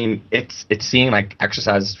 I mean, it's seeing like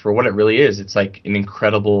exercise for what it really is. It's like an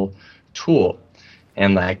incredible tool.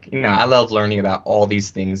 And like, I love learning about all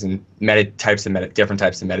these things and different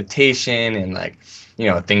types of meditation, and like,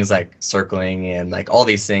 things like circling and like all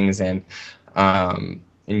these things, and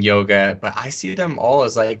in yoga. But I see them all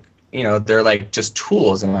as like, they're like just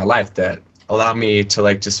tools in my life that allow me to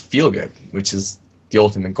like just feel good, which is the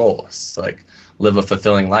ultimate goal, is to like live a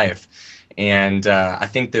fulfilling life. And I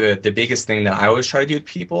think the biggest thing that I always try to do with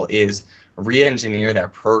people is re-engineer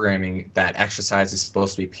that programming that exercise is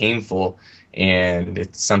supposed to be painful, and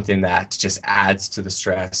it's something that just adds to the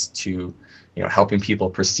stress, to helping people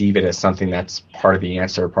perceive it as something that's part of the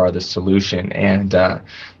answer, part of the solution. And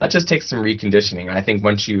that just takes some reconditioning. I think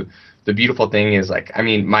the beautiful thing is like, I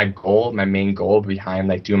mean, my main goal behind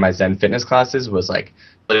like doing my Zen fitness classes was like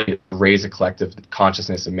raise a collective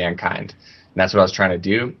consciousness of mankind. And that's what I was trying to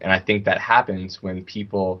do. And I think that happens when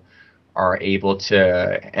people are able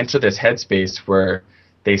to enter this headspace where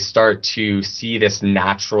they start to see this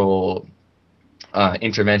natural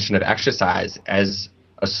intervention of exercise as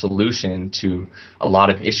a solution to a lot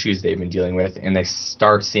of issues they've been dealing with, and they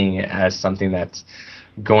start seeing it as something that's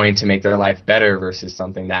going to make their life better versus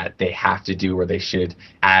something that they have to do, or they should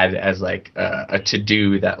add as like a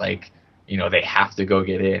to-do that like, they have to go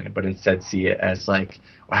get in, but instead see it as like,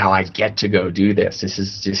 wow, I get to go do this. This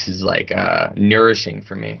is like nourishing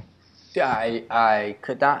for me. Yeah, I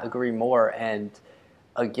could not agree more. And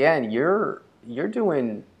again, you're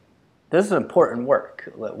doing, this is important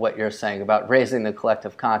work, what you're saying about raising the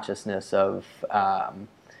collective consciousness of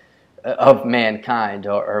mankind,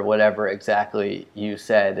 or whatever exactly you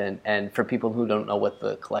said. And for people who don't know what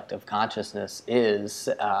the collective consciousness is,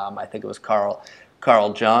 I think it was Carl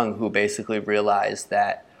Jung who basically realized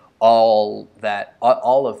that all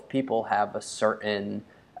of people have a certain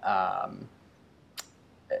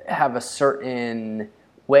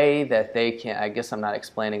way that they can, I guess I'm not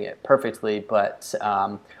explaining it perfectly, but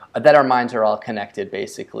that our minds are all connected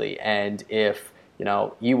basically. And if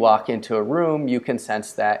you walk into a room, you can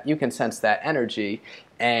sense that energy,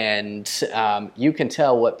 and you can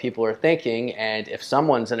tell what people are thinking. And if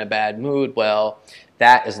someone's in a bad mood, well,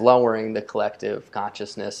 that is lowering the collective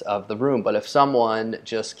consciousness of the room. But if someone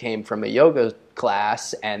just came from a yoga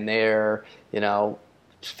class and they're,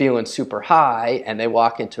 feeling super high, and they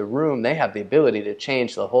walk into a room, they have the ability to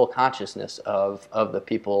change the whole consciousness of the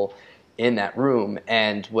people in that room.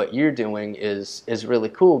 And what you're doing is really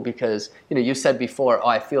cool, because you said before,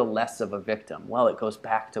 I feel less of a victim. Well, it goes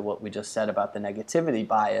back to what we just said about the negativity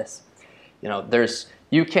bias.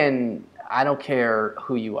 I don't care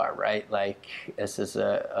who you are, right? Like, this is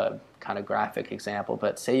a kind of graphic example,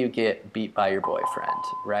 but say you get beat by your boyfriend,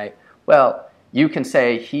 right? Well, you can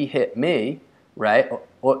say he hit me, right?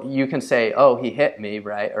 Or you can say, oh, he hit me,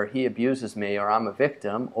 right? Or he abuses me, or I'm a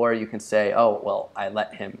victim. Or you can say, oh, well, I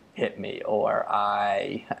let him hit me, or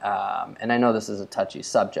and I know this is a touchy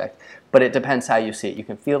subject, but it depends how you see it. You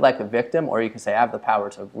can feel like a victim, or you can say, I have the power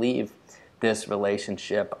to leave this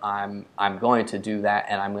relationship, I'm going to do that,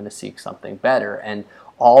 and I'm going to seek something better. And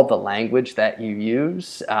all the language that you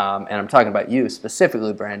use, and I'm talking about you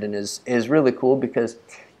specifically, Brandon, is really cool, because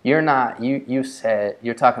you're not, you said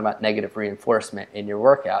you're talking about negative reinforcement in your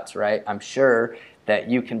workouts, right? I'm sure that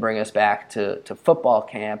you can bring us back to football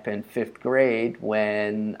camp in 5th grade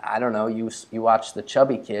when, I don't know, you watched the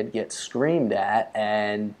chubby kid get screamed at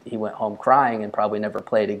and he went home crying and probably never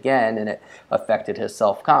played again, and it affected his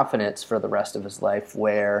self-confidence for the rest of his life,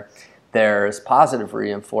 where there's positive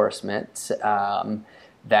reinforcement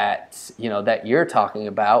that you're talking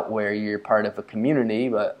about, where you're part of a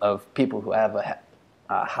community of people who have a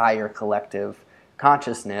higher collective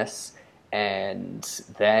consciousness, and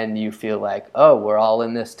then you feel like, oh, we're all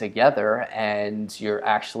in this together, and you're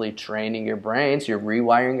actually training your brains, you're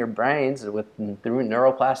rewiring your brains through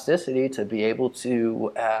neuroplasticity to be able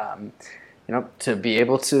to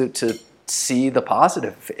to see the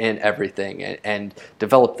positive in everything, and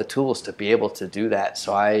develop the tools to be able to do that.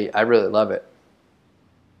 So I really love it.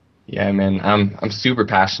 Yeah, man, I'm super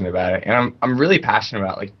passionate about it, and I'm really passionate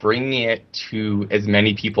about like bringing it to as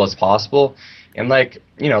many people as possible, and like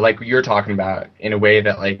you're talking about, in a way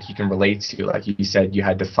that like you can relate to. Like you said, you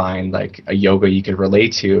had to find like a yoga you could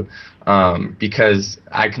relate to, because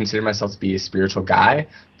I consider myself to be a spiritual guy,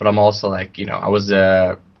 but I'm also like, I was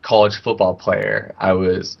a college football player. I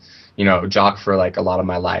was, jock for like a lot of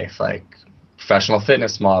my life, like professional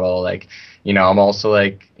fitness model, like, I'm also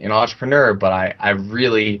like an entrepreneur, but I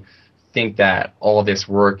really think that all this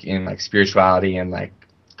work in like spirituality and like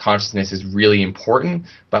consciousness is really important,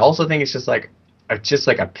 but I also think it's just like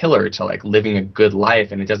a pillar to like living a good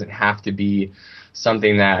life, and it doesn't have to be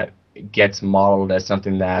something that gets modeled as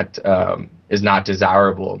something that is not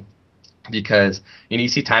desirable, because you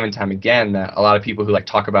see time and time again that a lot of people who like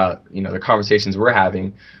talk about the conversations we're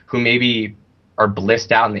having, who maybe are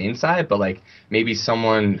blissed out on the inside, but like maybe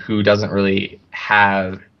someone who doesn't really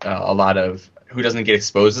have who doesn't get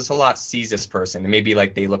exposed to this a lot sees this person, and maybe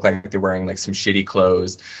like they look like they're wearing like some shitty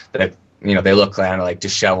clothes, that they look kind of like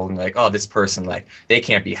disheveled, and like, oh, this person, like they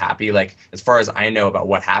can't be happy. Like as far as I know about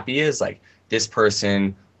what happy is, like this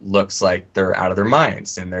person looks like they're out of their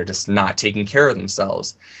minds and they're just not taking care of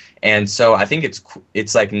themselves. And so I think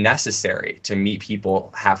it's like necessary to meet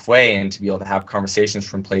people halfway and to be able to have conversations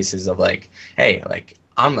from places of like, hey, like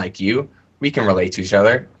I'm like you, we can relate to each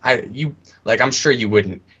other. I'm sure you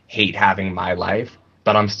wouldn't hate having my life,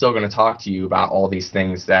 but I'm still going to talk to you about all these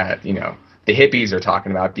things that the hippies are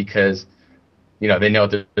talking about, because they know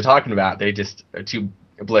what they're talking about. They just are too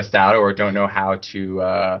blissed out or don't know how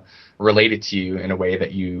to relate it to you in a way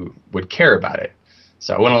that you would care about it.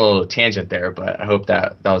 So I went on a little tangent there, but I hope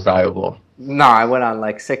that was valuable. No, I went on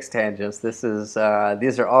like 6 tangents. These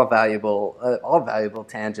are all valuable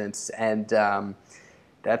tangents, and I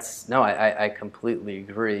completely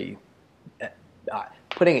agree.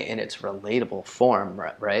 Putting it in its relatable form,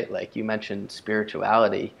 right? Like you mentioned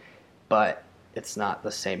spirituality, but it's not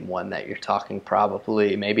the same one that you're talking.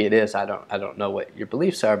 Probably, maybe it is. I don't know what your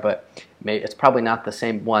beliefs are, but it's probably not the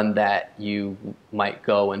same one that you might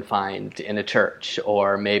go and find in a church,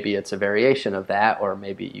 or maybe it's a variation of that, or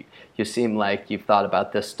maybe you seem like you've thought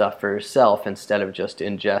about this stuff for yourself instead of just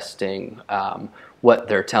ingesting what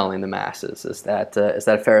they're telling the masses. Is that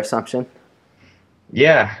a fair assumption?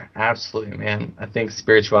 Yeah, absolutely, man. I think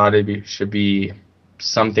spirituality should be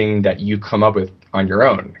something that you come up with on your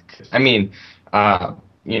own. I mean,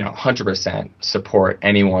 100% support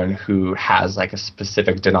anyone who has like a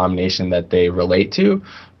specific denomination that they relate to.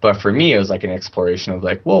 But for me, it was like an exploration of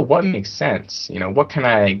like, well, what makes sense? What can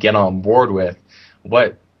I get on board with?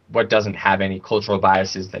 What doesn't have any cultural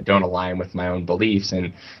biases that don't align with my own beliefs?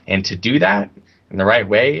 And to do that in the right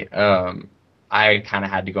way, I kind of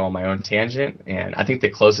had to go on my own tangent. And I think the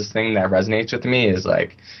closest thing that resonates with me is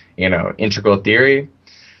like, integral theory,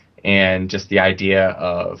 and just the idea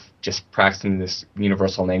of just practicing this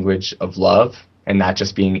universal language of love, and not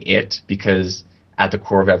just being it, because at the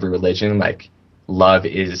core of every religion, like love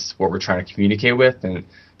is what we're trying to communicate with, and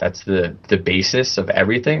that's the basis of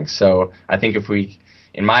everything. So I think if we,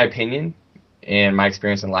 in my opinion, in my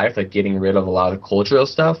experience in life, like getting rid of a lot of the cultural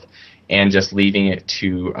stuff and just leaving it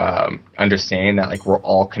to understanding that like we're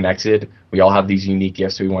all connected. We all have these unique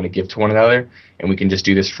gifts that we want to give to one another, and we can just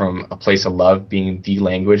do this from a place of love, being the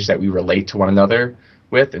language that we relate to one another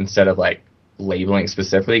with, instead of like labeling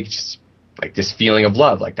specifically, just like this feeling of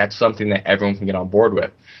love. Like that's something that everyone can get on board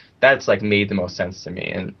with. That's like made the most sense to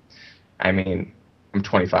me. And I mean, I'm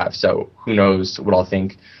 25, so who knows what I'll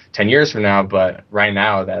think 10 years from now, but right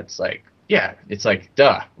now that's like, yeah, it's like,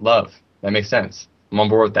 duh, love. That makes sense. I'm on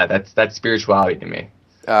board with that. That's spirituality to me.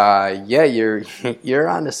 Yeah, you're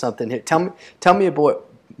onto something here. Tell me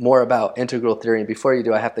more about integral theory. And before you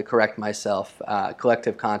do, I have to correct myself.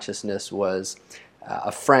 Collective consciousness was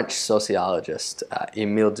a French sociologist,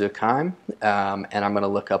 Émile Durkheim, and I'm going to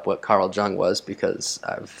look up what Carl Jung was because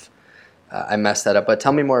I messed that up. But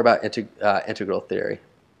tell me more about integral theory.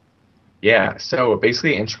 Yeah, so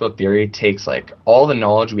basically integral theory takes like all the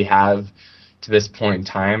knowledge we have to this point in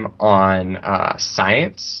time on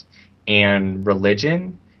science and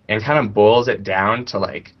religion and kind of boils it down to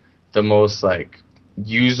like the most like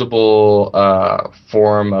usable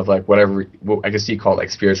form of like whatever I guess you call it,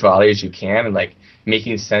 like spirituality as you can, and like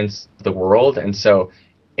making sense of the world. And so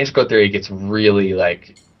integral theory gets really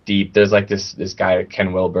like deep. There's like this guy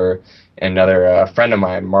Ken Wilber and another friend of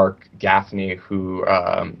mine, Mark Gaffney, who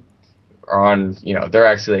are on, they're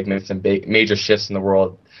actually like making some major shifts in the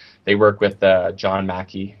world. They work with John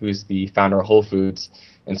Mackey, who's the founder of Whole Foods,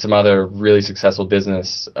 and some other really successful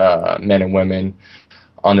business men and women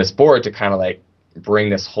on this board to kind of like bring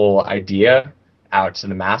this whole idea out to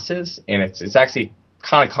the masses. And it's actually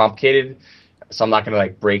kind of complicated, so I'm not going to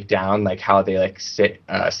like break down like how they like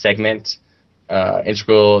segment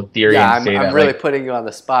integral theory. Yeah, and say I'm that, really like, putting you on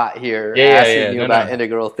the spot here, Yeah, asking you about no.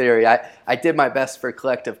 integral theory. I did my best for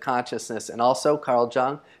collective consciousness and also Carl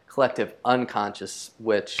Jung, collective unconscious,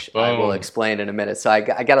 which I will explain in a minute. So I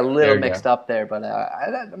got a little mixed up there, but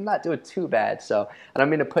I'm not doing too bad. So I don't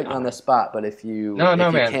mean to put you on the spot, but if you can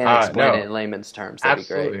explain it in layman's terms, that'd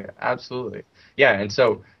be great. Absolutely. Yeah, and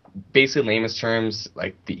so basically layman's terms,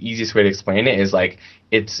 like the easiest way to explain it is like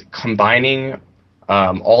it's combining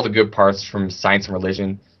all the good parts from science and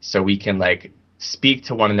religion so we can like speak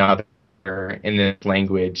to one another in this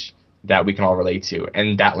language that we can all relate to.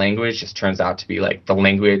 And that language just turns out to be like the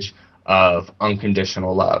language of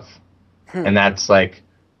unconditional love. And that's like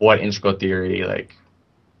what integral theory like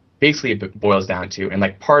basically boils down to. And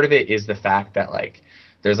like part of it is the fact that like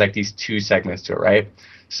there's like these two segments to it, right?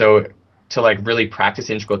 So to like really practice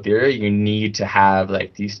integral theory, you need to have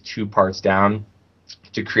like these two parts down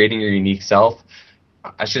to creating your unique self.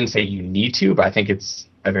 I shouldn't say you need to, but I think it's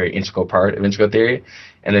a very integral part of integral theory.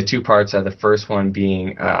 And the two parts are the first one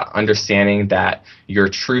being understanding that your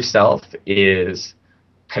true self is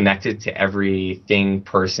connected to everything,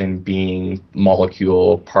 person, being,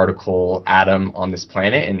 molecule, particle, atom on this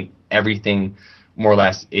planet, and everything more or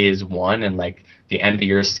less is one. And like the end of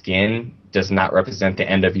your skin does not represent the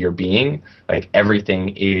end of your being. Like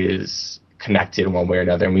everything is connected in one way or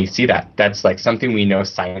another, and we see that that's like something we know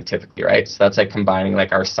scientifically, right? So that's like combining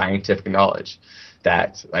like our scientific knowledge,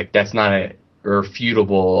 that like that's not a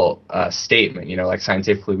irrefutable statement, like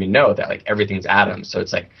scientifically we know that like everything's atoms. So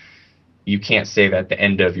it's like you can't say that the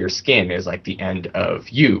end of your skin is like the end of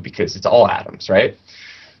you because it's all atoms, right?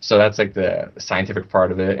 So that's like the scientific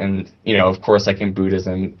part of it. And of course, like in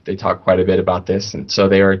Buddhism they talk quite a bit about this, and so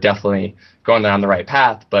they are definitely going down the right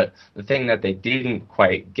path. But the thing that they didn't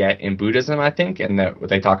quite get in Buddhism, I think, and that what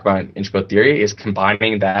they talk about in integral theory is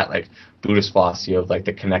combining that like Buddhist philosophy of like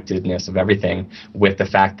the connectedness of everything with the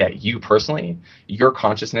fact that you personally, your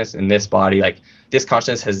consciousness in this body, like this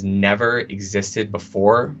consciousness has never existed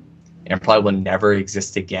before and probably will never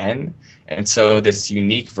exist again. And so this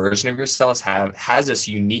unique version of yourself has this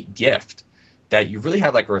unique gift that you really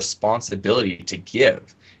have like a responsibility to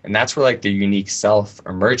give. And that's where like the unique self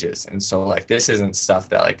emerges. And so like this isn't stuff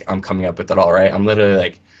that like I'm coming up with at all, right? I'm literally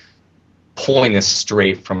like pulling this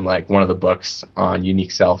straight from like one of the books on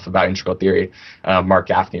unique self about integral theory Mark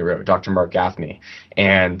Gaffney wrote, Dr. Mark Gaffney.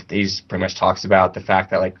 And he's pretty much talks about the fact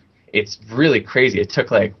that like it's really crazy. It took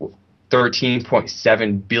like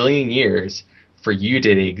 13.7 billion years for you to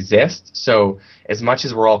exist. So as much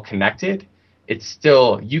as we're all connected, it's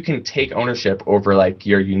still, you can take ownership over like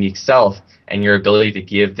your unique self and your ability to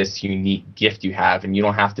give this unique gift you have. And you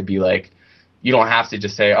don't have to be like, you don't have to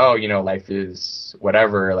just say, oh, life is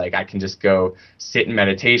whatever, like I can just go sit in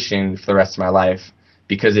meditation for the rest of my life.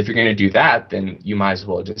 Because if you're going to do that, then you might as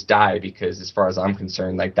well just die, because as far as I'm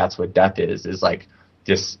concerned, like that's what death is like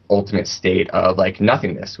this ultimate state of like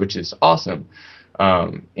nothingness, which is awesome.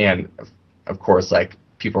 And of course, like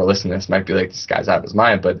people are listening to this might be like, this guy's out of his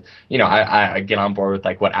mind, but I get on board with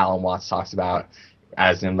like what Alan Watts talks about,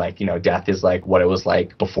 as in like, death is like what it was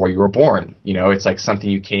like before you were born. It's like something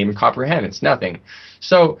you can't even comprehend. It's nothing.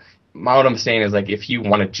 So what I'm saying is like, if you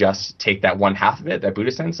want to just take that one half of it, that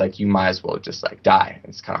Buddhist sense, like you might as well just like die.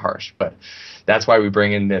 It's kind of harsh, but that's why we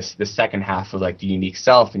bring in the second half of like the unique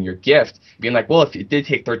self and your gift, being like, well, if it did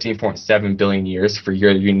take 13.7 billion years for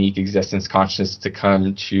your unique existence consciousness to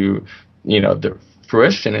come to, the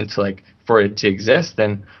fruition and to like for it to exist,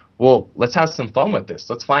 then well, let's have some fun with this.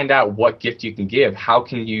 Let's find out what gift you can give. How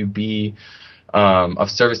can you be of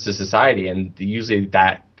service to society. And usually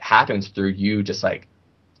that happens through you just like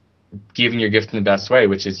giving your gift in the best way,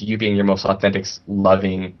 which is you being your most authentic,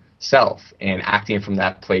 loving self and acting from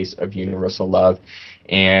that place of universal love,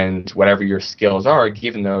 and whatever your skills are,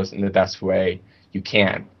 giving those in the best way you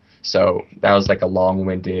can. So that was like a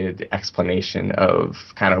long-winded explanation of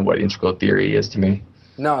kind of what integral theory is to me.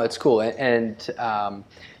 No, it's cool. And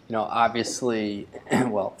obviously,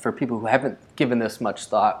 well, for people who haven't given this much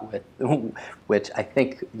thought, which I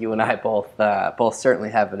think you and I both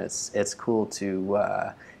certainly have, and it's cool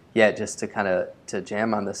to just to kind of to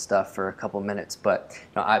jam on this stuff for a couple minutes. But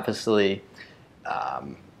obviously,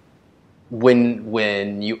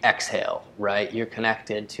 when you exhale, right, you're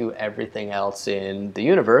connected to everything else in the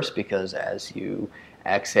universe, because as you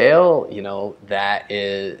exhale,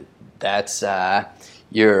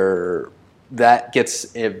 that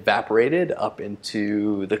gets evaporated up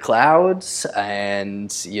into the clouds,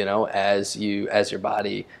 and as your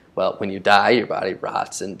body, well, when you die, your body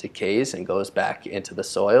rots and decays and goes back into the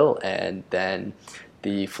soil, and then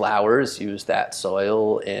the flowers use that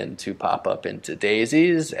soil to pop up into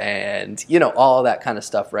daisies, and all that kind of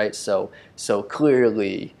stuff, right? So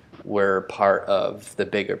clearly we're part of the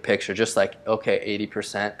bigger picture. Just like, okay,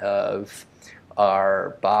 80% of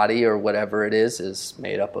our body or whatever it is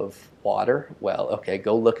made up of water. Well, okay,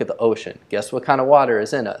 go look at the ocean. Guess what kind of water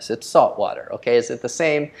is in us? It's salt water. Okay, is it the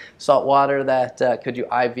same salt water that could you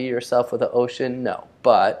IV yourself with the ocean? No,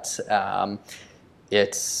 but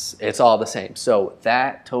it's all the same. So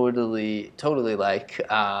that totally like.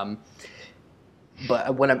 But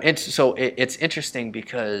when it's interesting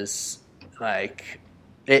because like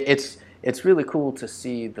it's really cool to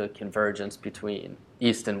see the convergence between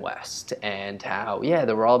East and West, and how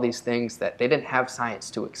there were all these things that they didn't have science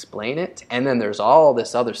to explain it, and then there's all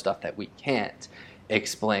this other stuff that we can't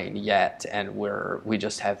explain yet, and we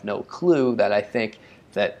just have no clue. That I think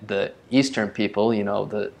that the Eastern people,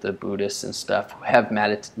 the Buddhists and stuff, have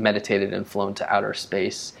meditated and flown to outer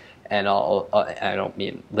space, and all. I don't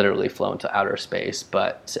mean literally flown to outer space,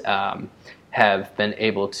 but have been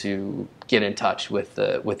able to get in touch with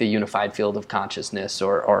a unified field of consciousness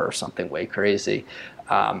or something way crazy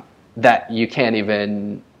that you can't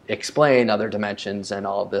even explain, other dimensions and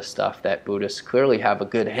all of this stuff that Buddhists clearly have a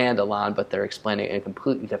good handle on, but they're explaining it in a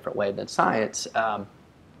completely different way than science.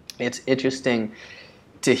 It's interesting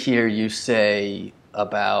to hear you say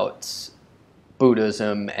about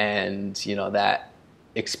Buddhism and that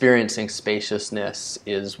experiencing spaciousness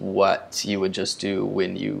is what you would just do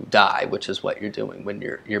when you die, which is what you're doing when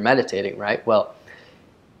you're meditating, right? Well,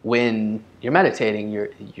 when you're meditating,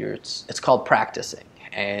 it's called practicing,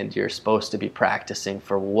 and you're supposed to be practicing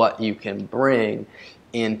for what you can bring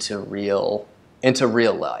into real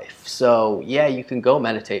life. So you can go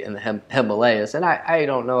meditate in the Himalayas, and I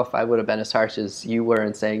don't know if I would have been as harsh as you were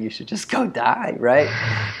in saying you should just go die, right?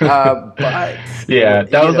 But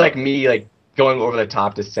that was like me like going over the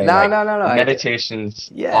top to say no.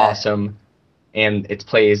 Meditation's awesome, and it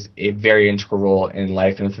plays a very integral role in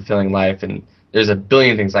life and fulfilling life, and there's a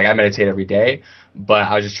billion things. Like I meditate every day, but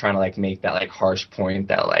I was just trying to like make that like harsh point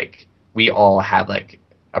that like we all have like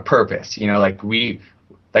a purpose,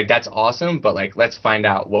 like that's awesome, but like let's find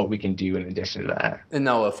out what we can do in addition to that.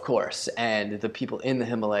 No, of course. And the people in the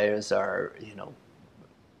Himalayas are,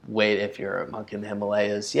 if you're a monk in the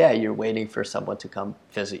Himalayas, you're waiting for someone to come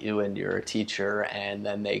visit you, and you're a teacher, and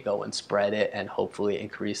then they go and spread it and hopefully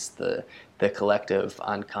increase the collective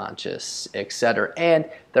unconscious, etc. And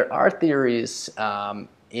there are theories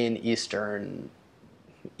in Eastern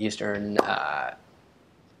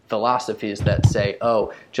philosophies that say,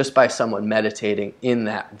 just by someone meditating in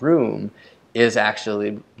that room is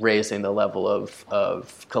actually raising the level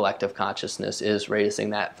of collective consciousness, is raising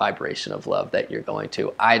that vibration of love that you're going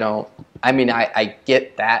to. I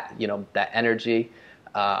get that, that energy.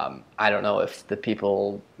 I don't know if the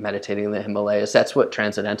people meditating in the Himalayas, that's what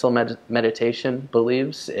transcendental meditation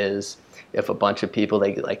believes, is if a bunch of people,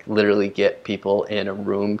 they like literally get people in a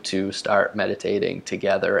room to start meditating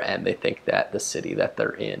together, and they think that the city that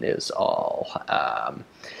they're in is all,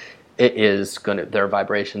 their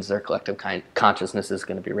vibrations, their collective consciousness is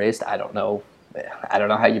going to be raised. I don't know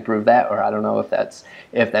how you prove that, or I don't know if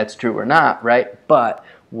that's true or not, right? But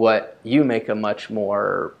what you make a much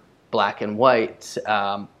more black and white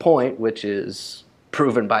point, which is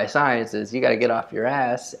proven by science, is you got to get off your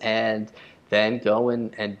ass and then go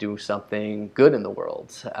and do something good in the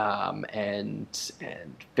world, and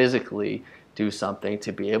physically do something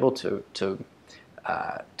to be able to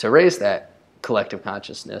raise that collective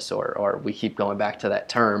consciousness, or we keep going back to that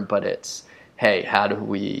term, but it's, hey, how do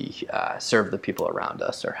we serve the people around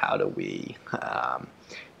us, or how do we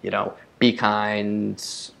be kind.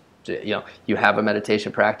 You have a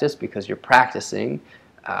meditation practice because you're practicing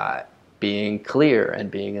being clear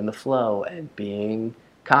and being in the flow and being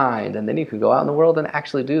kind, and then you can go out in the world and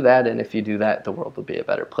actually do that, and if you do that, the world will be a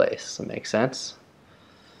better place. Does that make sense?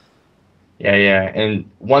 Yeah. And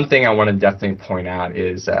one thing I want to definitely point out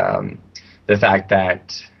is the fact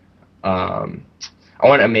that I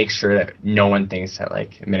want to make sure that no one thinks that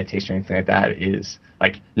like meditation or anything like that is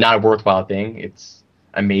like not a worthwhile thing. It's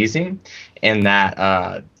amazing, and that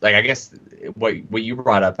like I guess what you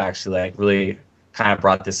brought up actually like really kind of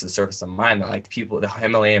brought this to the surface of mind, that like the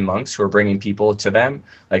Himalayan monks who are bringing people to them,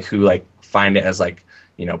 like who like find it as like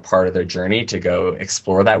part of their journey to go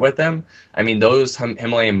explore that with them. I mean, those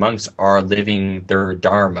Himalayan monks are living their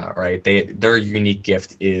dharma, right? Their unique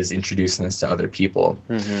gift is introducing this to other people.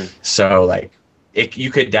 Mm-hmm. So like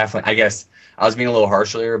you could definitely, I guess I was being a little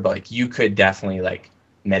harsh earlier, but like you could definitely like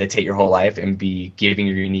meditate your whole life and be giving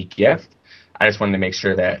your unique gift. I just wanted to make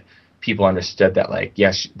sure that people understood that, like,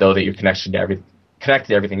 yes, though that you're connected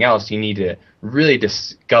to everything else, you need to really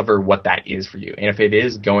discover what that is for you. And if it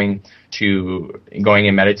is going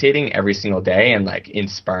and meditating every single day and like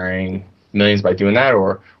inspiring millions by doing that,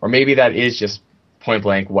 or maybe that is just point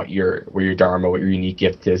blank what your dharma, what your unique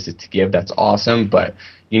gift is to give, that's awesome. But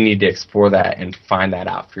you need to explore that and find that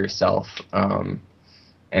out for yourself.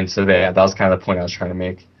 And so that was kind of the point I was trying to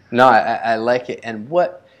make. No, I like it. And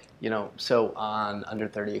what, so on Under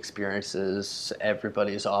 30 Experiences,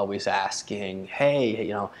 everybody's always asking,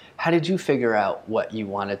 hey, how did you figure out what you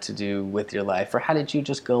wanted to do with your life? Or how did you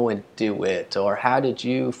just go and do it? Or how did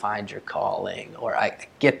you find your calling? Or I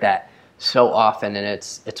get that so often, and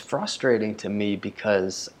it's frustrating to me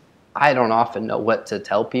because I don't often know what to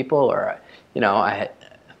tell people, or, I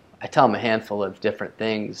tell them a handful of different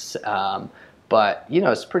things. But,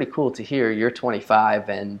 it's pretty cool to hear you're 25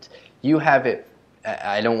 and you have it.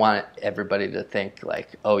 I don't want everybody to think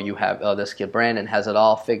like, this kid Brandon has it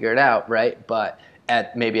all figured out, right? But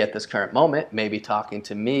maybe at this current moment, maybe talking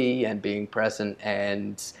to me and being present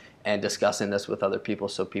and discussing this with other people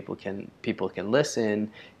so people can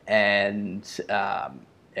listen and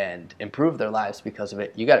improve their lives because of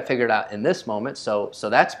it. You got it figured out in this moment, so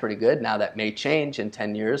that's pretty good. Now that may change in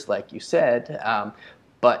 10 years, like you said.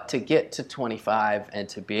 But to get to 25 and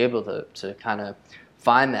to be able to kind of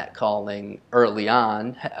find that calling early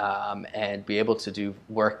on and be able to do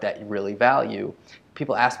work that you really value,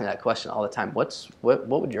 people ask me that question all the time. What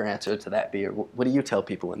would your answer to that be? Or what do you tell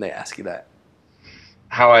people when they ask you that?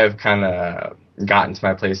 How I've kind of gotten to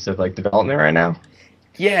my place of like development right now?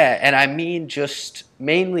 Yeah, and I mean just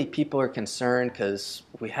mainly people are concerned because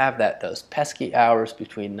we have those pesky hours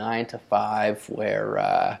between 9 to 5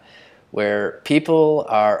 where people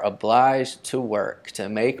are obliged to work, to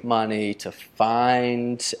make money, to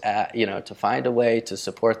find a way to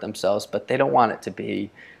support themselves, but they don't want it to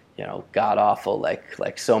be, god awful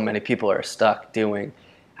like so many people are stuck doing.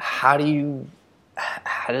 How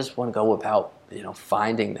does one go about,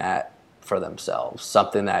 finding that for themselves,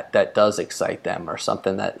 something that does excite them, or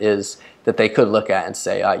something that they could look at and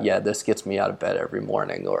say, yeah, this gets me out of bed every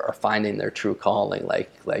morning, or finding their true calling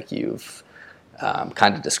like you've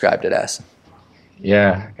kind of described it as.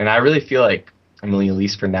 Yeah, and I really feel like, at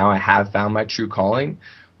least for now, I have found my true calling,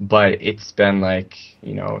 but it's been like,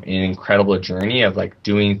 an incredible journey of like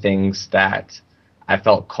doing things that I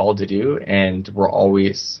felt called to do, and were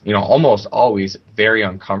always, almost always very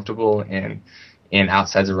uncomfortable and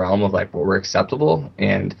outside the realm of like what were acceptable.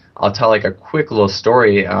 And I'll tell like a quick little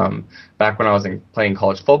story. Back when I was playing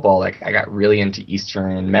college football, like I got really into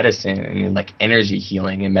Eastern medicine and like energy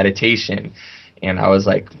healing and meditation. And I was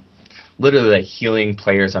like literally like healing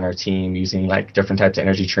players on our team using like different types of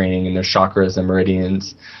energy training and their chakras and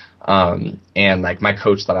meridians. And like my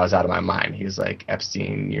coach thought I was out of my mind. He was like,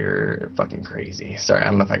 Epstein, you're fucking crazy. Sorry, I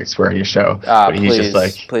don't know if I could swear on your show. But he's just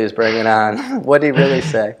like, please bring it on. What did he really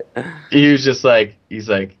say? He's like,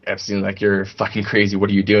 Epstein, like, you're fucking crazy. What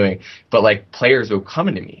are you doing? But like players would come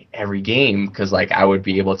into me every game because like I would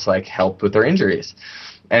be able to like help with their injuries.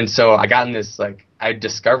 And so I got in this, like, I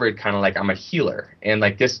discovered kind of like I'm a healer. And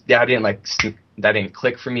like that didn't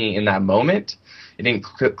click for me in that moment. It didn't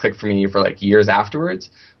click for me for like years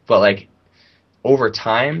afterwards. But like over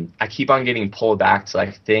time, I keep on getting pulled back to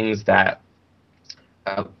like things that,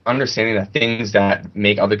 understanding that things that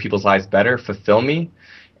make other people's lives better fulfill me.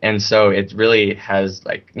 And so it really has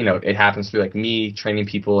like, it happens through like me training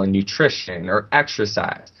people in nutrition or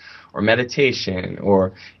exercise or meditation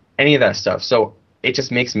or any of that stuff. So it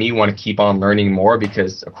just makes me want to keep on learning more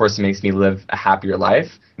because, of course, it makes me live a happier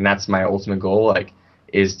life. And that's my ultimate goal, like,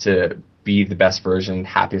 is to be the best version,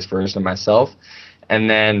 happiest version of myself. And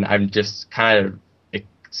then I'm just kind of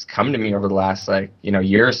it's come to me over the last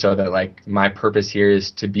year or so that like my purpose here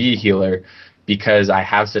is to be a healer because I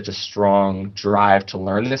have such a strong drive to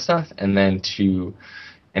learn this stuff and to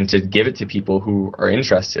give it to people who are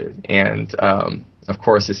interested. And of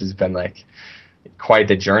course, this has been like quite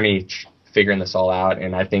the journey figuring this all out.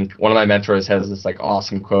 And I think one of my mentors has this like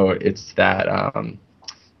awesome quote. It's that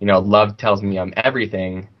love tells me I'm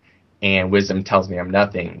everything, and wisdom tells me I'm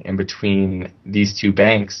nothing. And between these two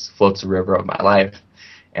banks floats a river of my life.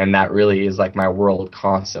 And that really is like my world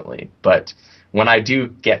constantly. But when I do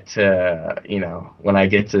get to, when I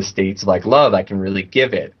get to states of like love, I can really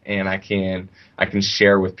give it, and I can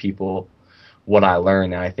share with people what I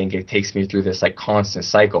learn. And I think it takes me through this like constant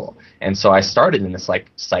cycle. And so I started in this like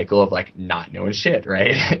cycle of like not knowing shit,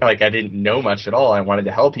 right? Like I didn't know much at all. I wanted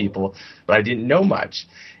to help people, but I didn't know much.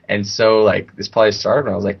 And so like this probably started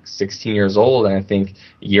when I was like 16 years old. And I think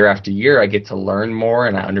year after year, I get to learn more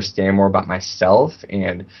and I understand more about myself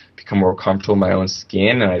and become more comfortable in my own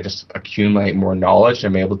skin. And I just accumulate more knowledge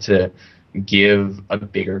and I'm able to give a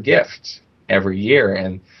bigger gift every year.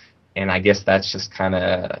 And I guess that's just kind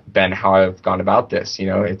of been how I've gone about this.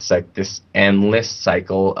 It's like this endless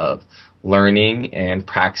cycle of learning and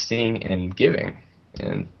practicing and giving.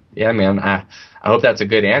 And yeah, man, I hope that's a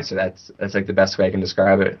good answer. That's like the best way I can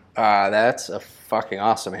describe it. That's a fucking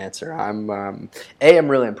awesome answer. I'm I'm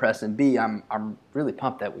really impressed, and B, I'm really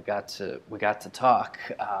pumped that we got to talk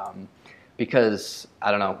because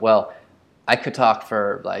I don't know. Well, I could talk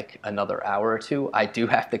for like another hour or two. I do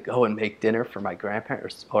have to go and make dinner for my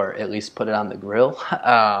grandparents, or at least put it on the grill.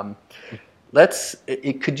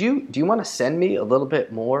 Do you want to send me a little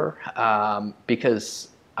bit more? Because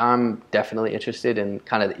I'm definitely interested in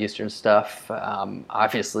kind of the Eastern stuff,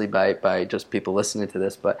 obviously by just people listening to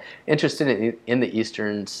this, but interested in the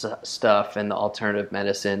Eastern stuff and the alternative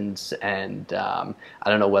medicines, and I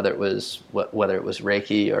don't know whether it was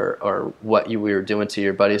Reiki or what we were doing to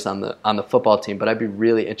your buddies on the football team, but I'd be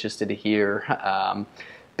really interested to hear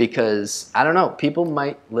because I don't know, people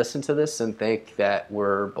might listen to this and think that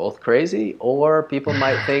we're both crazy, or people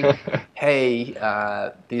might think, hey,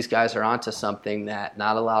 these guys are onto something that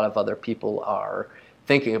not a lot of other people are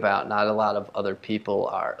thinking about. Not a lot of other people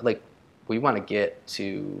are, like, we want to get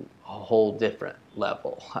to a whole different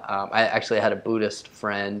level. I actually had a Buddhist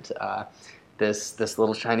friend, this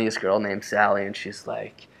little Chinese girl named Sally, and she's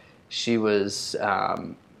like, she's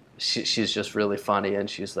just really funny, and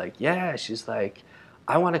she's like,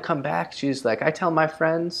 I want to come back. She's like, I tell my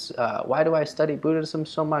friends, why do I study Buddhism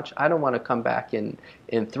so much? I don't want to come back in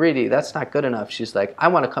 3D. That's not good enough. She's like, I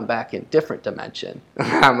want to come back in different dimension.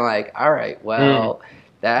 I'm like, all right, well,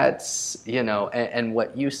 that's, and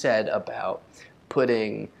what you said about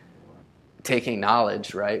taking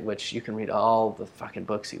knowledge, right, which you can read all the fucking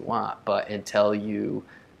books you want, but until you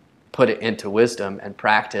put it into wisdom and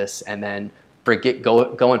practice and then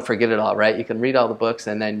go and forget it all, right? You can read all the books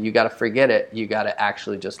and then you got to forget it. You got to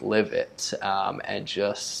actually just live it and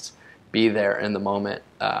just be there in the moment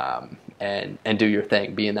and do your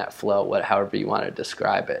thing, be in that flow, however you want to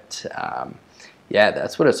describe it.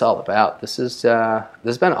 That's what it's all about. This has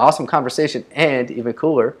been an awesome conversation, and even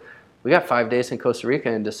cooler, we got 5 days in Costa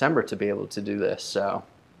Rica in December to be able to do this. So,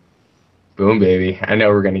 boom, baby! I know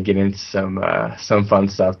we're gonna get into some fun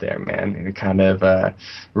stuff there, man, and kind of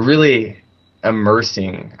really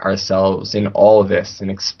immersing ourselves in all of this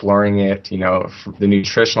and exploring it, the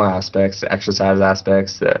nutritional aspects, the exercise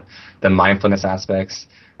aspects, the mindfulness aspects,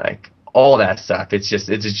 like all that stuff. It's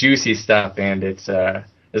juicy stuff, and it's kind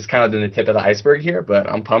of been the tip of the iceberg here, but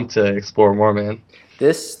I'm pumped to explore more, man.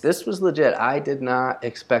 This was legit. I did not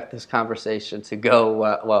expect this conversation to go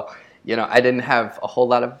I didn't have a whole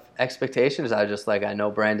lot of expectations. I was just like, I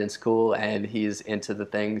know Brandon's cool and he's into the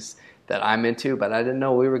things that I'm into, but I didn't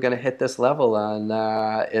know we were going to hit this level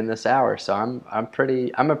in this hour. So I'm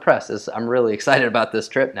impressed. I'm really excited about this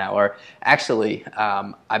trip now. Or actually,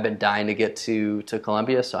 I've been dying to get to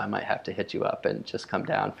Colombia, so I might have to hit you up and just come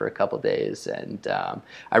down for a couple days. And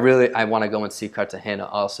I want to go and see Cartagena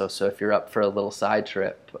also. So if you're up for a little side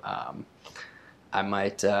trip, I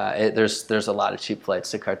might. There's a lot of cheap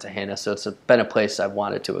flights to Cartagena, so it's been a place I've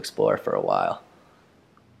wanted to explore for a while.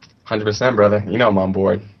 100%, brother. I'm on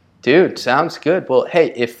board. Dude, sounds good. Well,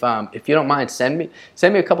 hey, if you don't mind, send me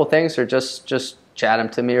a couple things, or just chat them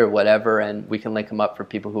to me or whatever, and we can link them up for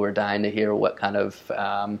people who are dying to hear what kind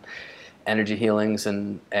of energy healings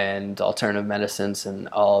and alternative medicines and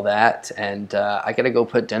all that. And I gotta go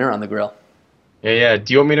put dinner on the grill. Yeah.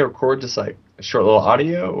 Do you want me to record just like a short little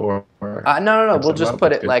audio or no. We'll just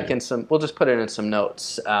put it like in some. We'll just put it in some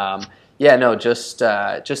notes. Yeah, no, just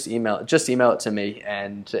email it to me,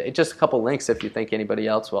 and just a couple links if you think anybody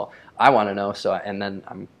else will. I want to know. So, and then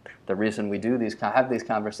the reason we do have these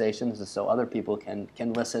conversations is so other people can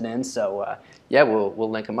listen in. So, yeah,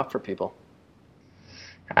 we'll link them up for people.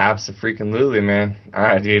 Absolutely, man. All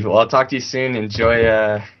right, dude. Well, I'll talk to you soon.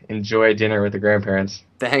 Enjoy dinner with the grandparents.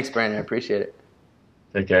 Thanks, Brandon. I appreciate it.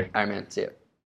 Take care. All right, man. See you.